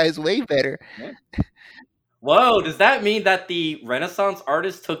 This guy is way better. Yeah. Whoa, does that mean that the Renaissance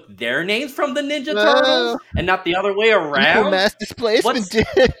artists took their names from the Ninja Turtles and not the other way around? Equal mass displacement.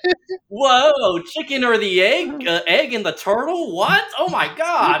 Whoa, chicken or the egg? Egg and the turtle? What? Oh my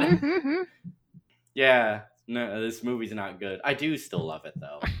god! Yeah, no, this movie's not good. I do still love it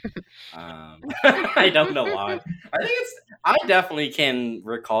though. I don't know why. I definitely can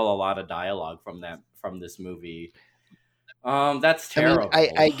recall a lot of dialogue from this movie. That's terrible.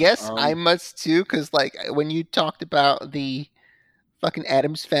 I guess I must too, because like when you talked about the fucking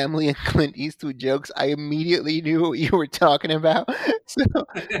Addams Family and Clint Eastwood jokes, I immediately knew what you were talking about. So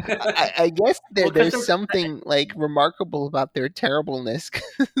I guess there's something like remarkable about their terribleness.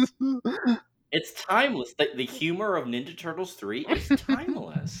 It's timeless. The humor of Ninja Turtles 3 is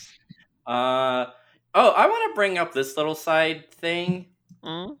timeless. I want to bring up this little side thing.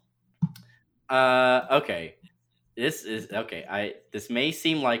 Okay. This may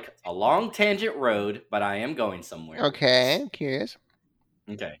seem like a long tangent road, but I am going somewhere. Okay, I'm curious.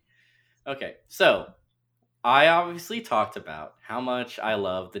 Okay. So, I obviously talked about how much I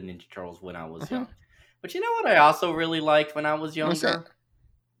loved the Ninja Turtles when I was young. But you know what I also really liked when I was younger?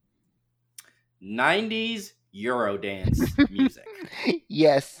 90s Eurodance music.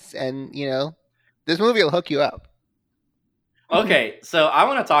 Yes, and this movie will hook you up. Okay, so I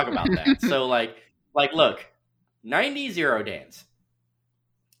want to talk about that. So like look, 90s Eurodance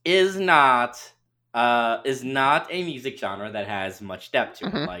is not a music genre that has much depth to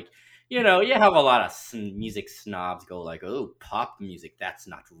it. Like, you have a lot of music snobs go like, "Oh, pop music, that's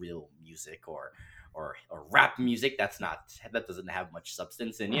not real music," or rap music, that doesn't have much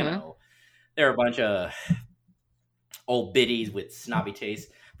substance, and there are a bunch of old biddies with snobby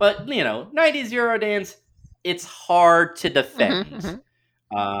taste. But 90s Eurodance, it's hard to defend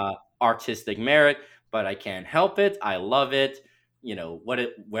artistic merit, but I can't help it. I love it.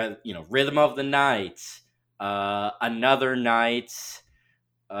 Rhythm of the Night, Another Night,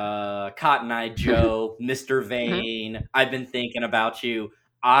 Cotton Eye Joe, Mr. Vane, I've Been Thinking About You.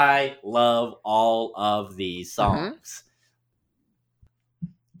 I love all of these songs.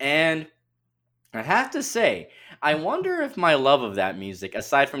 And I have to say, I wonder if my love of that music,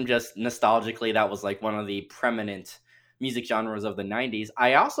 aside from just nostalgically, that was like one of the preeminent music genres of the 90s,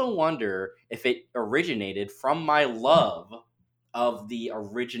 I also wonder if it originated from my love of the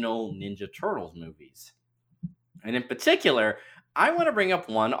original Ninja Turtles movies. And in particular, I want to bring up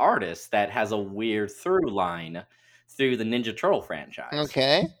one artist that has a weird through line through the Ninja Turtle franchise.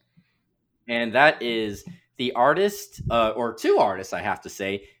 Okay. And that is the artist, or two artists, I have to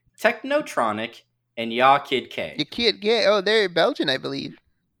say, Technotronic and Ya Kid K. Your kid gay. Oh, they're Belgian, I believe.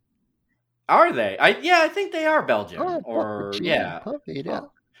 Are they? I think they are Belgian. Oh, Or puppet, yeah. pump it Huh.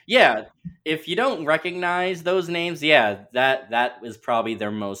 up. Yeah, if you don't recognize those names, yeah, that is probably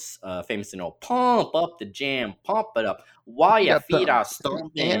their most famous. Pump up the jam, pump it up. While your feet are And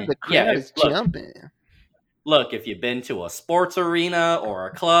stomping. the Yeah, crowd is jumping. look, if you've been to a sports arena or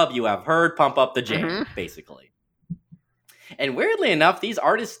a club, you have heard "Pump Up the Jam," basically. And weirdly enough, these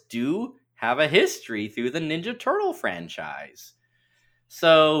artists do have a history through the Ninja Turtle franchise.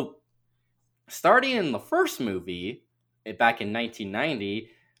 So, starting in the first movie, back in 1990.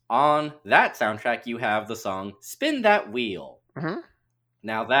 On that soundtrack, you have the song Spin That Wheel.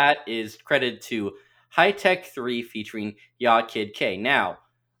 Now, that is credited to High Tech 3 featuring Ya Kid K. Now,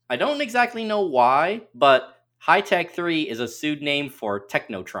 I don't exactly know why, but High Tech 3 is a pseudonym for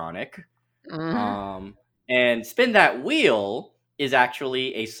Technotronic. And Spin That Wheel is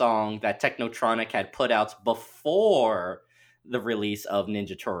actually a song that Technotronic had put out before the release of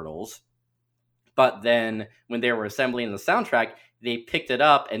Ninja Turtles. But then, when they were assembling the soundtrack, they picked it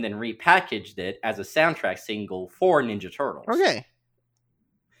up and then repackaged it as a soundtrack single for Ninja Turtles. Okay.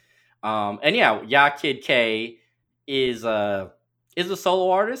 And yeah, Ya Kid K is a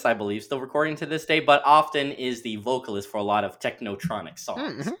solo artist, I believe, still recording to this day, but often is the vocalist for a lot of Technotronic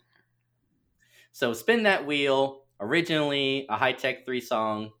songs. So Spin That Wheel, originally a High Tech 3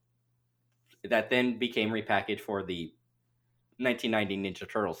 song that then became repackaged for the 1990 Ninja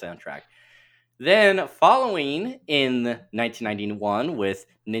Turtle soundtrack. Then, following in 1991 with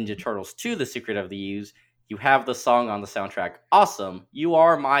Ninja Turtles 2, The Secret of the Ooze, you have the song on the soundtrack, Awesome, You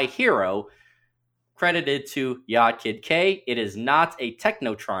Are My Hero, credited to Ya Kid K. It is not a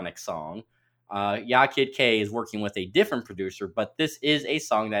Technotronic song. Ya Kid K is working with a different producer, but this is a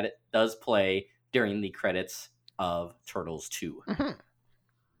song that it does play during the credits of Turtles 2.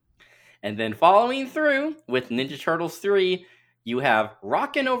 And then following through with Ninja Turtles 3, you have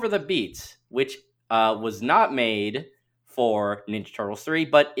Rockin' Over the Beat, which was not made for Ninja Turtles 3,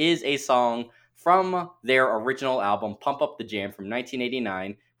 but is a song from their original album, Pump Up the Jam from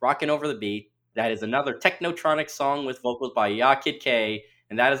 1989, Rockin' Over the Beat. That is another Technotronic song with vocals by Ya Kid K,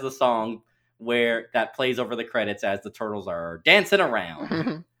 and that is the song where that plays over the credits as the Turtles are dancing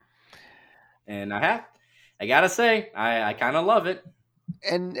around. And I gotta say, I kind of love it.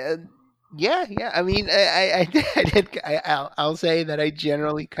 And yeah. I mean, I'll say that I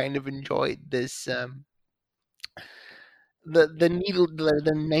generally kind of enjoyed this. The needle,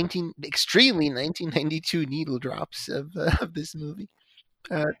 the extremely 1992 needle drops of this movie.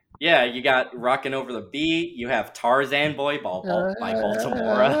 Yeah, you got Rockin' Over the Beat. You have Tarzan Boy by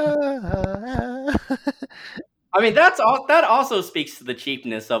Baltimora. I mean, that also speaks to the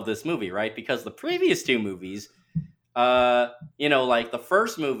cheapness of this movie, right? Because the previous two movies, like the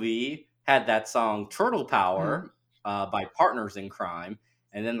first movie had that song Turtle Power by Partners in Crime,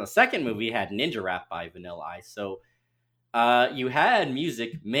 and then the second movie had Ninja Rap by Vanilla Ice. So you had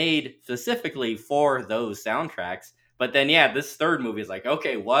music made specifically for those soundtracks. But then, yeah, this third movie is like,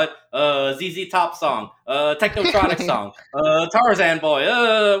 okay, what? ZZ Top song, Technotronic song, Tarzan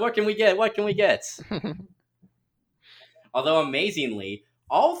Boy. What can we get? What can we get? Although amazingly,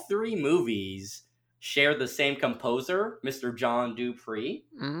 all three movies share the same composer, Mr. John Dupree,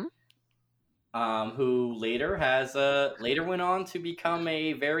 who later went on to become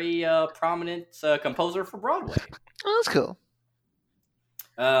a very prominent composer for Broadway. Oh, that's cool.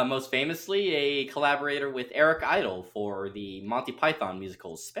 Most famously, a collaborator with Eric Idle for the Monty Python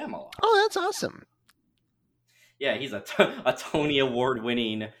musical Spamalot. Oh, that's awesome. Yeah, he's a Tony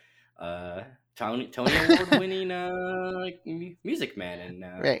Award-winning Award-winning music man, and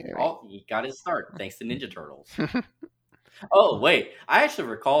right. He got his start thanks to Ninja Turtles. Oh wait, I actually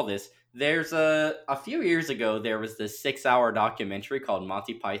recall this. There's a few years ago there was this 6-hour documentary called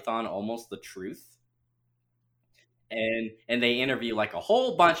Monty Python: Almost the Truth, and they interview like a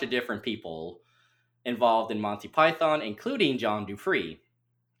whole bunch of different people involved in Monty Python, including John Dupree.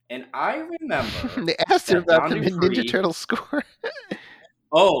 And I remember they asked him about the Ninja Turtle score.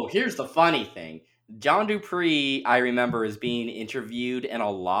 Oh, here's the funny thing. John Dupree, I remember, is being interviewed in a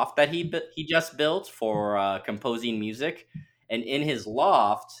loft that he just built for composing music. And in his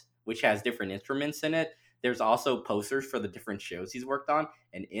loft, which has different instruments in it, there's also posters for the different shows he's worked on.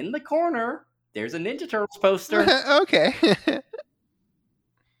 And in the corner, there's a Ninja Turtles poster. Okay.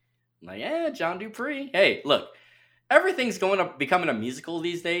 Like, yeah, John Dupree. Hey, look, everything's going to becoming a musical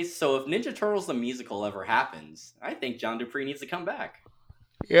these days. So if Ninja Turtles the musical ever happens, I think John Dupree needs to come back.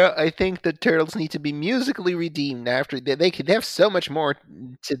 Yeah, I think the turtles need to be musically redeemed after they have so much more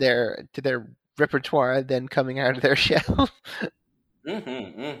to their repertoire than coming out of their shell.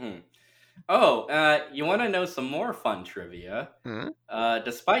 Oh, you want to know some more fun trivia? Hmm?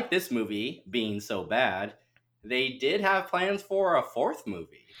 Despite this movie being so bad, they did have plans for a fourth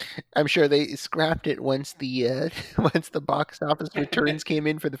movie. I'm sure they scrapped it once the once the box office returns came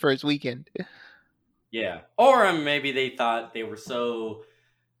in for the first weekend. Yeah, or maybe they thought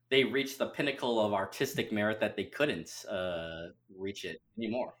they reached the pinnacle of artistic merit that they couldn't reach it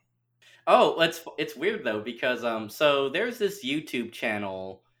anymore. Oh, it's weird though because so there's this YouTube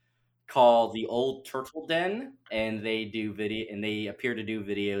channel called the Old Turtle Den, and they appear to do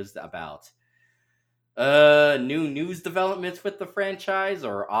videos about new news developments with the franchise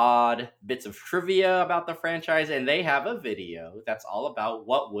or odd bits of trivia about the franchise, and they have a video that's all about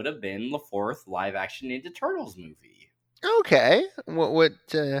what would have been the fourth live action Ninja Turtles movie. Okay, what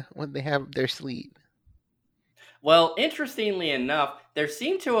they have up their sleeve? Well, interestingly enough, there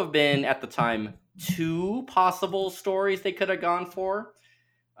seemed to have been at the time two possible stories they could have gone for.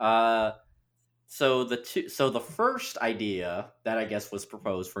 Uh, so the first idea that I guess was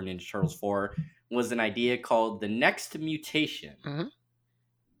proposed for Ninja Turtles 4 was an idea called the Next Mutation. Mm-hmm.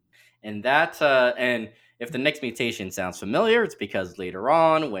 And if the Next Mutation sounds familiar, it's because later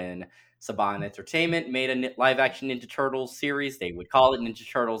on when Saban Entertainment made a live action Ninja Turtles series, they would call it Ninja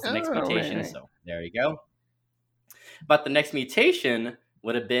Turtles the Next Oh, Mutation. right. So there you go. But the Next Mutation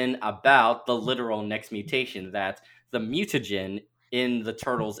would have been about the literal next mutation, that the mutagen in the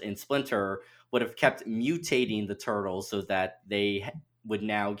turtles in Splinter would have kept mutating the turtles so that they would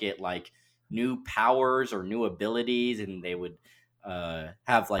now get like new powers or new abilities, and they would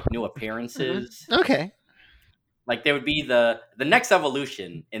have like new appearances. Mm-hmm. Okay. Like they would be the next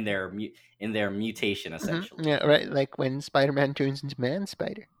evolution in their mutation, essentially. Mm-hmm. Yeah, right. Like when Spider-Man turns into Man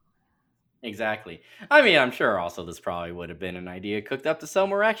Spider. Exactly. I mean, I'm sure also this probably would have been an idea cooked up to sell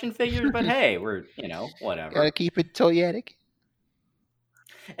more action figures, but hey, we're, whatever. Gotta keep it toyetic.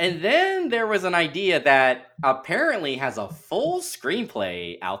 And then there was an idea that apparently has a full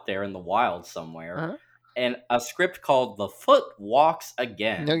screenplay out there in the wild somewhere, Uh-huh. and a script called The Foot Walks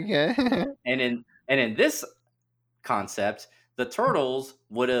Again. Okay. And in this concept, the turtles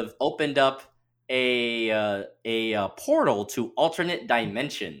would have opened up a portal to alternate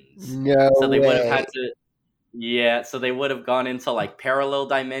dimensions. No So they would have way. had to Yeah, so they would have gone into like parallel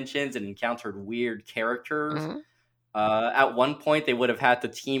dimensions and encountered weird characters. Mhm. At one point, they would have had to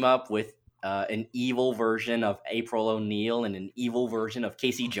team up with an evil version of April O'Neil and an evil version of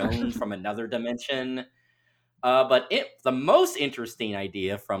Casey Jones from another dimension. The most interesting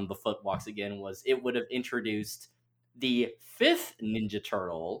idea from The Foot Walks Again was it would have introduced the fifth Ninja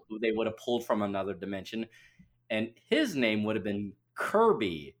Turtle, who they would have pulled from another dimension, and his name would have been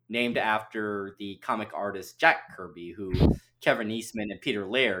Kirby, named after the comic artist Jack Kirby, who Kevin Eastman and Peter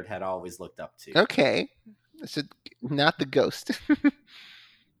Laird had always looked up to. Okay. So not the ghost.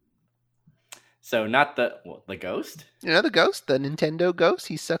 So not the ghost? You know the ghost, the Nintendo ghost.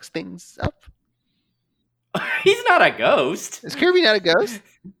 He sucks things up. He's not a ghost. Is Kirby not a ghost?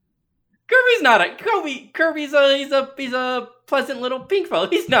 Kirby's not a Kirby's he's a pleasant little pink fellow.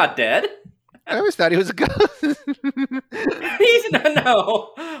 He's not dead. I always thought he was a ghost. He's not.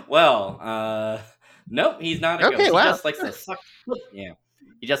 No. Well, nope. He's not a Okay, ghost. wow. He just likes to suck. Yeah.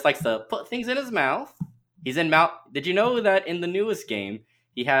 He just likes to put things in his mouth. He's in mouth. Did you know that in the newest game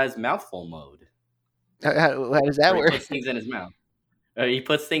he has mouthful mode? How does that Where work? he puts things in his mouth. He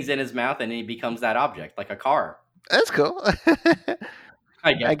puts things in his mouth and he becomes that object, like a car. That's cool.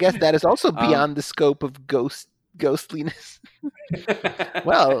 I guess that is also beyond the scope of ghostliness.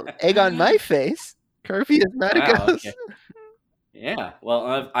 Well, egg on my face. Kirby is not a ghost. Okay. Yeah.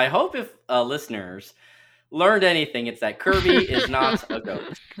 Well, I hope if listeners learned anything, it's that Kirby is not a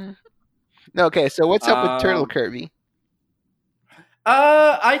ghost. Okay, so what's up with Turtle Kirby?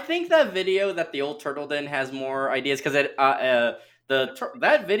 I think that video that the Old Turtle Den has more ideas because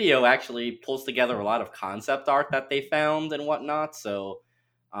that video actually pulls together a lot of concept art that they found and whatnot. So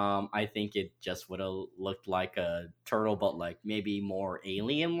I think it just would have looked like a turtle, but like maybe more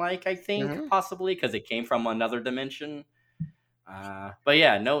alien-like. I think possibly because it came from another dimension. But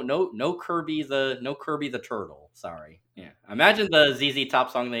yeah, no Kirby the turtle. Sorry. Yeah, imagine the ZZ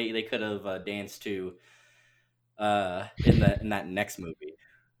Top song they could have danced to in that next movie.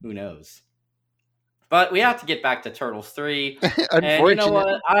 Who knows? But we have to get back to Turtles 3. And you know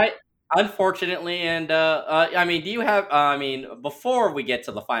what? Unfortunately, and I mean, do you have? I mean, before we get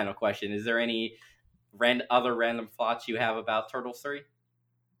to the final question, is there any other random thoughts you have about Turtles 3?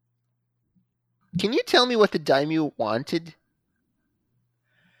 Can you tell me what the daimyo wanted?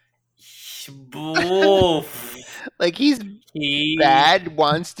 Oof. Like, he's He bad,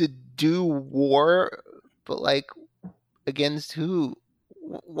 wants to do war, but like, against who?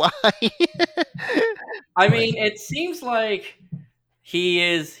 Why? I Like, mean, it seems like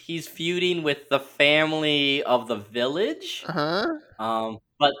he's feuding with the family of the village. huh?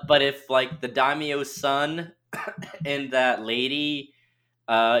 But if like the daimyo's son and that lady,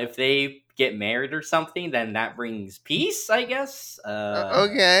 if they get married or something, then that brings peace, I guess.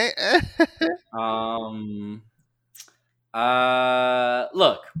 Okay. Um.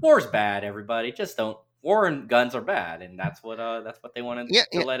 Look, war's bad. Everybody, just don't. War and guns are bad, and that's what they wanted Yeah,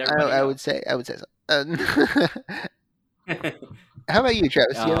 to yeah. let I, everybody I know. would say, so. How about you,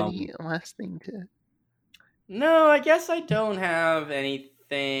 Travis? Do you have um. any last thing to? No, I guess I don't have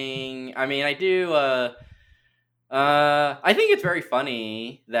anything. I mean, I do. I think it's very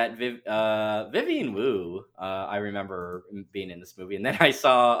funny that Vivian Wu. I remember being in this movie, and then I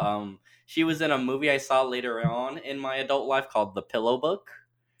saw she was in a movie I saw later on in my adult life called The Pillow Book.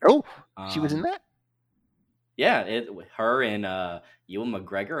 Oh, she was in Um, that. yeah, her and Ewan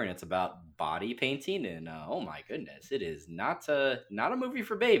McGregor, and it's about body painting. And oh my goodness, it is not a movie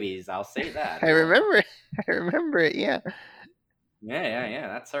for babies. I'll say that. I remember it. I remember it. Yeah. Yeah.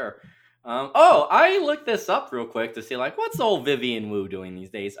 That's her. Oh, I looked this up real quick to see like what's old Vivian Wu doing these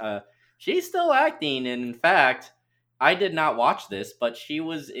days. She's still acting, and in fact, I did not watch this, but she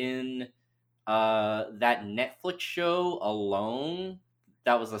was in that Netflix show Alone.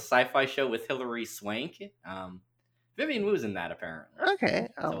 That was a sci-fi show with Hilary Swank. Vivian Wu's in that apparently. Okay.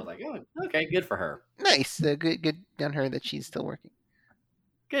 So I was like, oh, okay, good for her. Nice. Good on her that she's still working.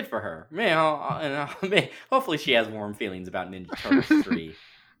 Good for her. Hopefully she has warm feelings about Ninja Turtles 3.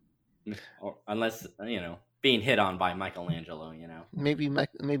 Or, unless, being hit on by Michelangelo. Maybe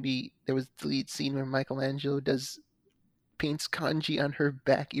there was the lead scene where Michelangelo does paints kanji on her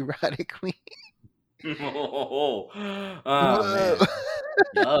back erotically. Oh, Whoa. man.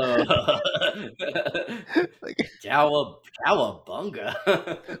 Oh. Like, Cowabunga.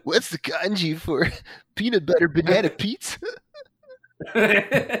 what's the kanji for peanut butter banana pizza?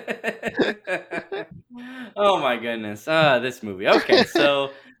 Oh my goodness. This movie. Okay,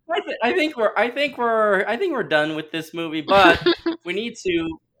 so I think we're done with this movie, but we need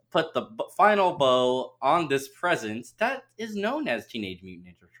to put the final bow on this present that is known as Teenage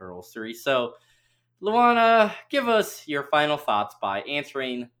Mutant Ninja Turtles 3. So, Luana, give us your final thoughts by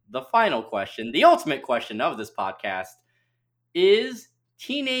answering the final question, the ultimate question of this podcast. Is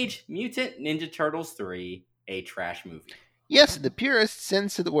Teenage Mutant Ninja Turtles 3 a trash movie? Yes, the purest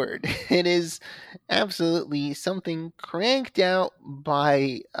sense of the word. It is absolutely something cranked out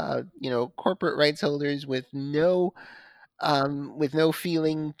by corporate rights holders with no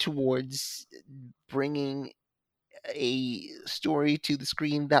feeling towards bringing a story to the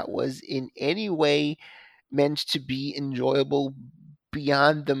screen that was in any way meant to be enjoyable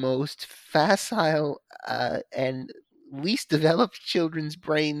beyond the most facile and least developed children's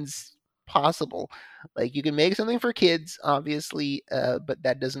brains possible. Like, you can make something for kids, obviously, but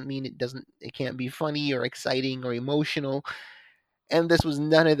that doesn't mean it can't be funny or exciting or emotional. And this was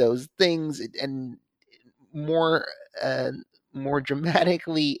none of those things. And more uh, more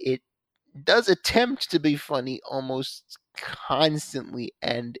dramatically, it does attempt to be funny almost constantly,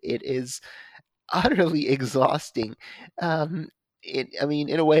 and it is utterly exhausting. I mean,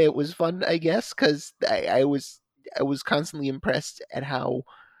 in a way, it was fun, I guess, because I was constantly impressed at how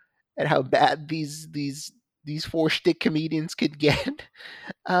bad these four shtick comedians could get.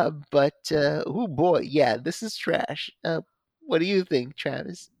 But oh boy, yeah, this is trash. What do you think,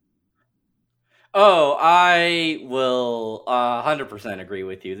 Travis? Oh, I will 100% agree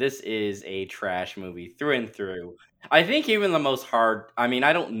with you. This is a trash movie through and through. I think even the most I mean,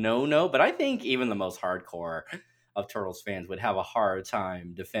 I don't know, no, but I think even the most hardcore of Turtles fans would have a hard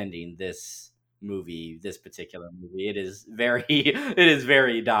time defending this particular movie. It is very, it is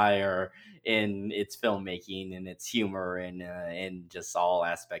very dire in its filmmaking and its humor and just all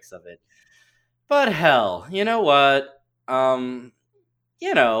aspects of it. But hell, you know what? The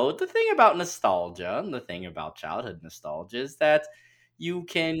thing about nostalgia and the thing about childhood nostalgia is that you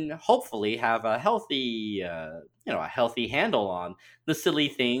can hopefully have a healthy handle on the silly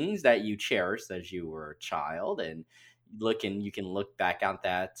things that you cherished as you were a child, and you can look back at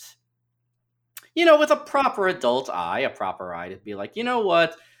that, with a proper adult eye, a proper eye to be like, you know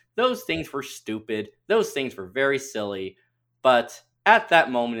what, those things were stupid, those things were very silly, but at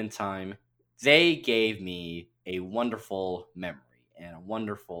that moment in time, they gave me a wonderful memory and a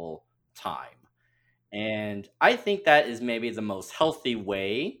wonderful time. And I think that is maybe the most healthy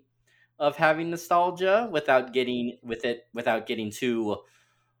way of having nostalgia without getting too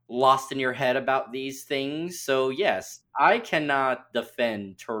lost in your head about these things. So yes, I cannot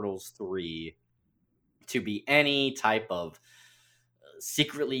defend Turtles 3 to be any type of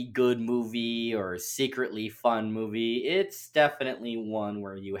secretly good movie or secretly fun movie. It's definitely one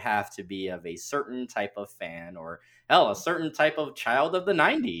where you have to be of a certain type of fan, or hell, a certain type of child of the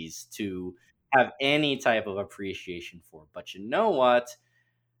 90s to have any type of appreciation for. But you know what?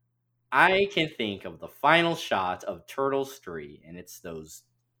 I can think of the final shot of Turtles 3, and it's those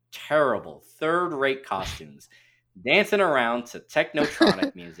terrible third rate costumes dancing around to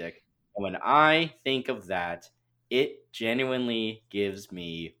technotronic music. And when I think of that, it genuinely gives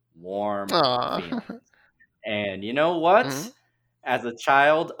me warm Aw. feelings. And you know what? Mhm. As a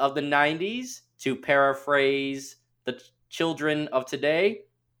child of the 90s, to paraphrase the children of today,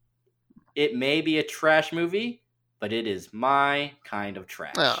 it may be a trash movie, but it is my kind of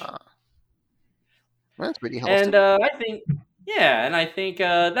trash. Aw. That's pretty And wholesome. I think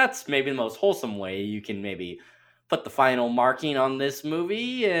that's maybe the most wholesome way you can maybe put the final marking on this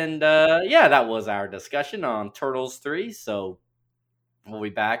movie. And yeah, that was our discussion on Turtles 3. So we'll be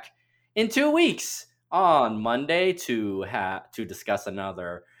back in 2 weeks on Monday to discuss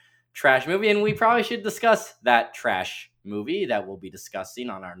another trash movie, and we probably should discuss that trash movie that we'll be discussing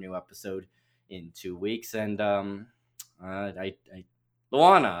on our new episode in 2 weeks. And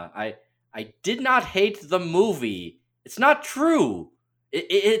Luana, I did not hate the movie. It's not true.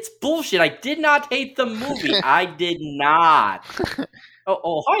 It's bullshit. I did not hate the movie. I did not.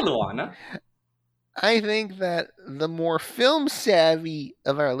 Oh, hi, Luana. I think that the more film savvy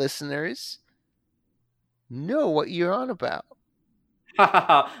of our listeners know what you're on about.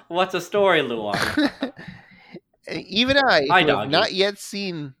 What's a story, Luana? Even I, Hi, who have doggy. not yet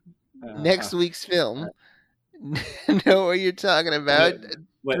seen next week's film, know what you're talking about.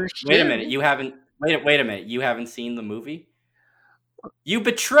 Wait For a sure. minute. You haven't wait a minute. You haven't seen the movie? You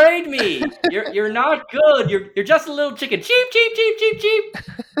betrayed me. You're not good. You're just a little chicken. Cheap.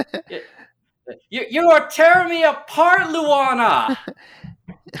 You are tearing me apart, Luana.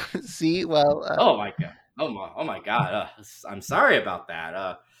 See, well, Oh my god. Oh my god. I'm sorry about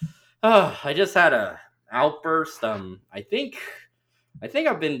that. I just had a outburst. I think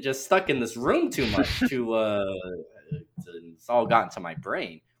I've been just stuck in this room too much it's all gotten to my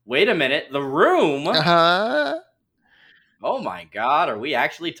brain. Wait a minute, The Room? Oh my god, are we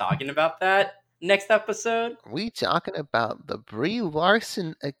actually talking about that next episode? We talking about the Brie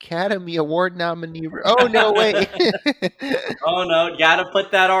Larson Academy Award nominee. Oh no, wait. Oh no, gotta put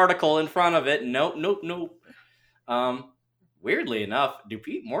that article in front of it. Nope. Weirdly enough, do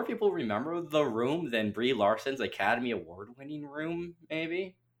more people remember The Room than Brie Larson's Academy Award-winning Room?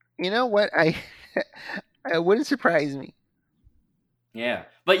 Maybe. You know what? It wouldn't surprise me. Yeah,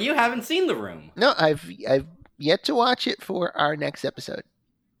 but you haven't seen The Room. No, I've yet to watch it for our next episode.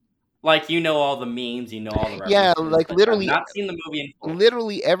 Like, you know all the memes, you know all the references. Yeah, like literally, I've not seen the movie in full.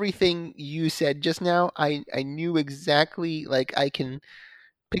 Literally everything you said just now, I knew exactly. Like, I can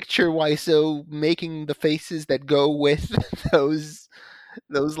picture Wiseau making the faces that go with those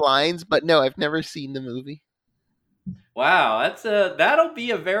lines, but no, I've never seen the movie. Wow, that'll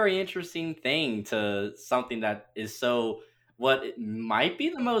be a very interesting thing to something that is so what it might be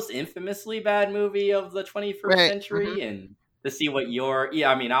the most infamously bad movie of the 21st century, and to see what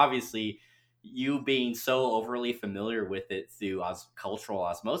obviously you being so overly familiar with it through cultural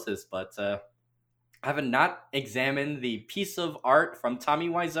osmosis, but I have not examined the piece of art from Tommy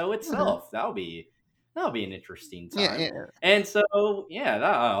Wiseau itself. That'll be an interesting time. Yeah. And so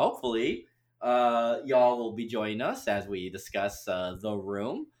hopefully y'all will be joining us as we discuss The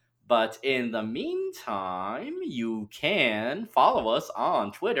Room. But in the meantime, you can follow us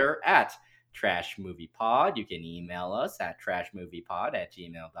on Twitter at Trash Movie Pod. You can email us at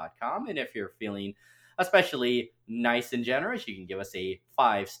trashmoviepod@gmail.com. And if you're feeling especially nice and generous, you can give us a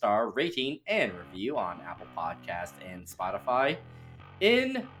 5-star rating and review on Apple Podcast and Spotify.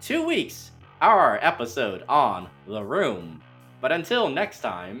 In 2 weeks, our episode on The Room. But until next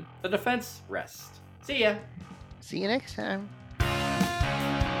time, the defense rests. See ya. See you next time.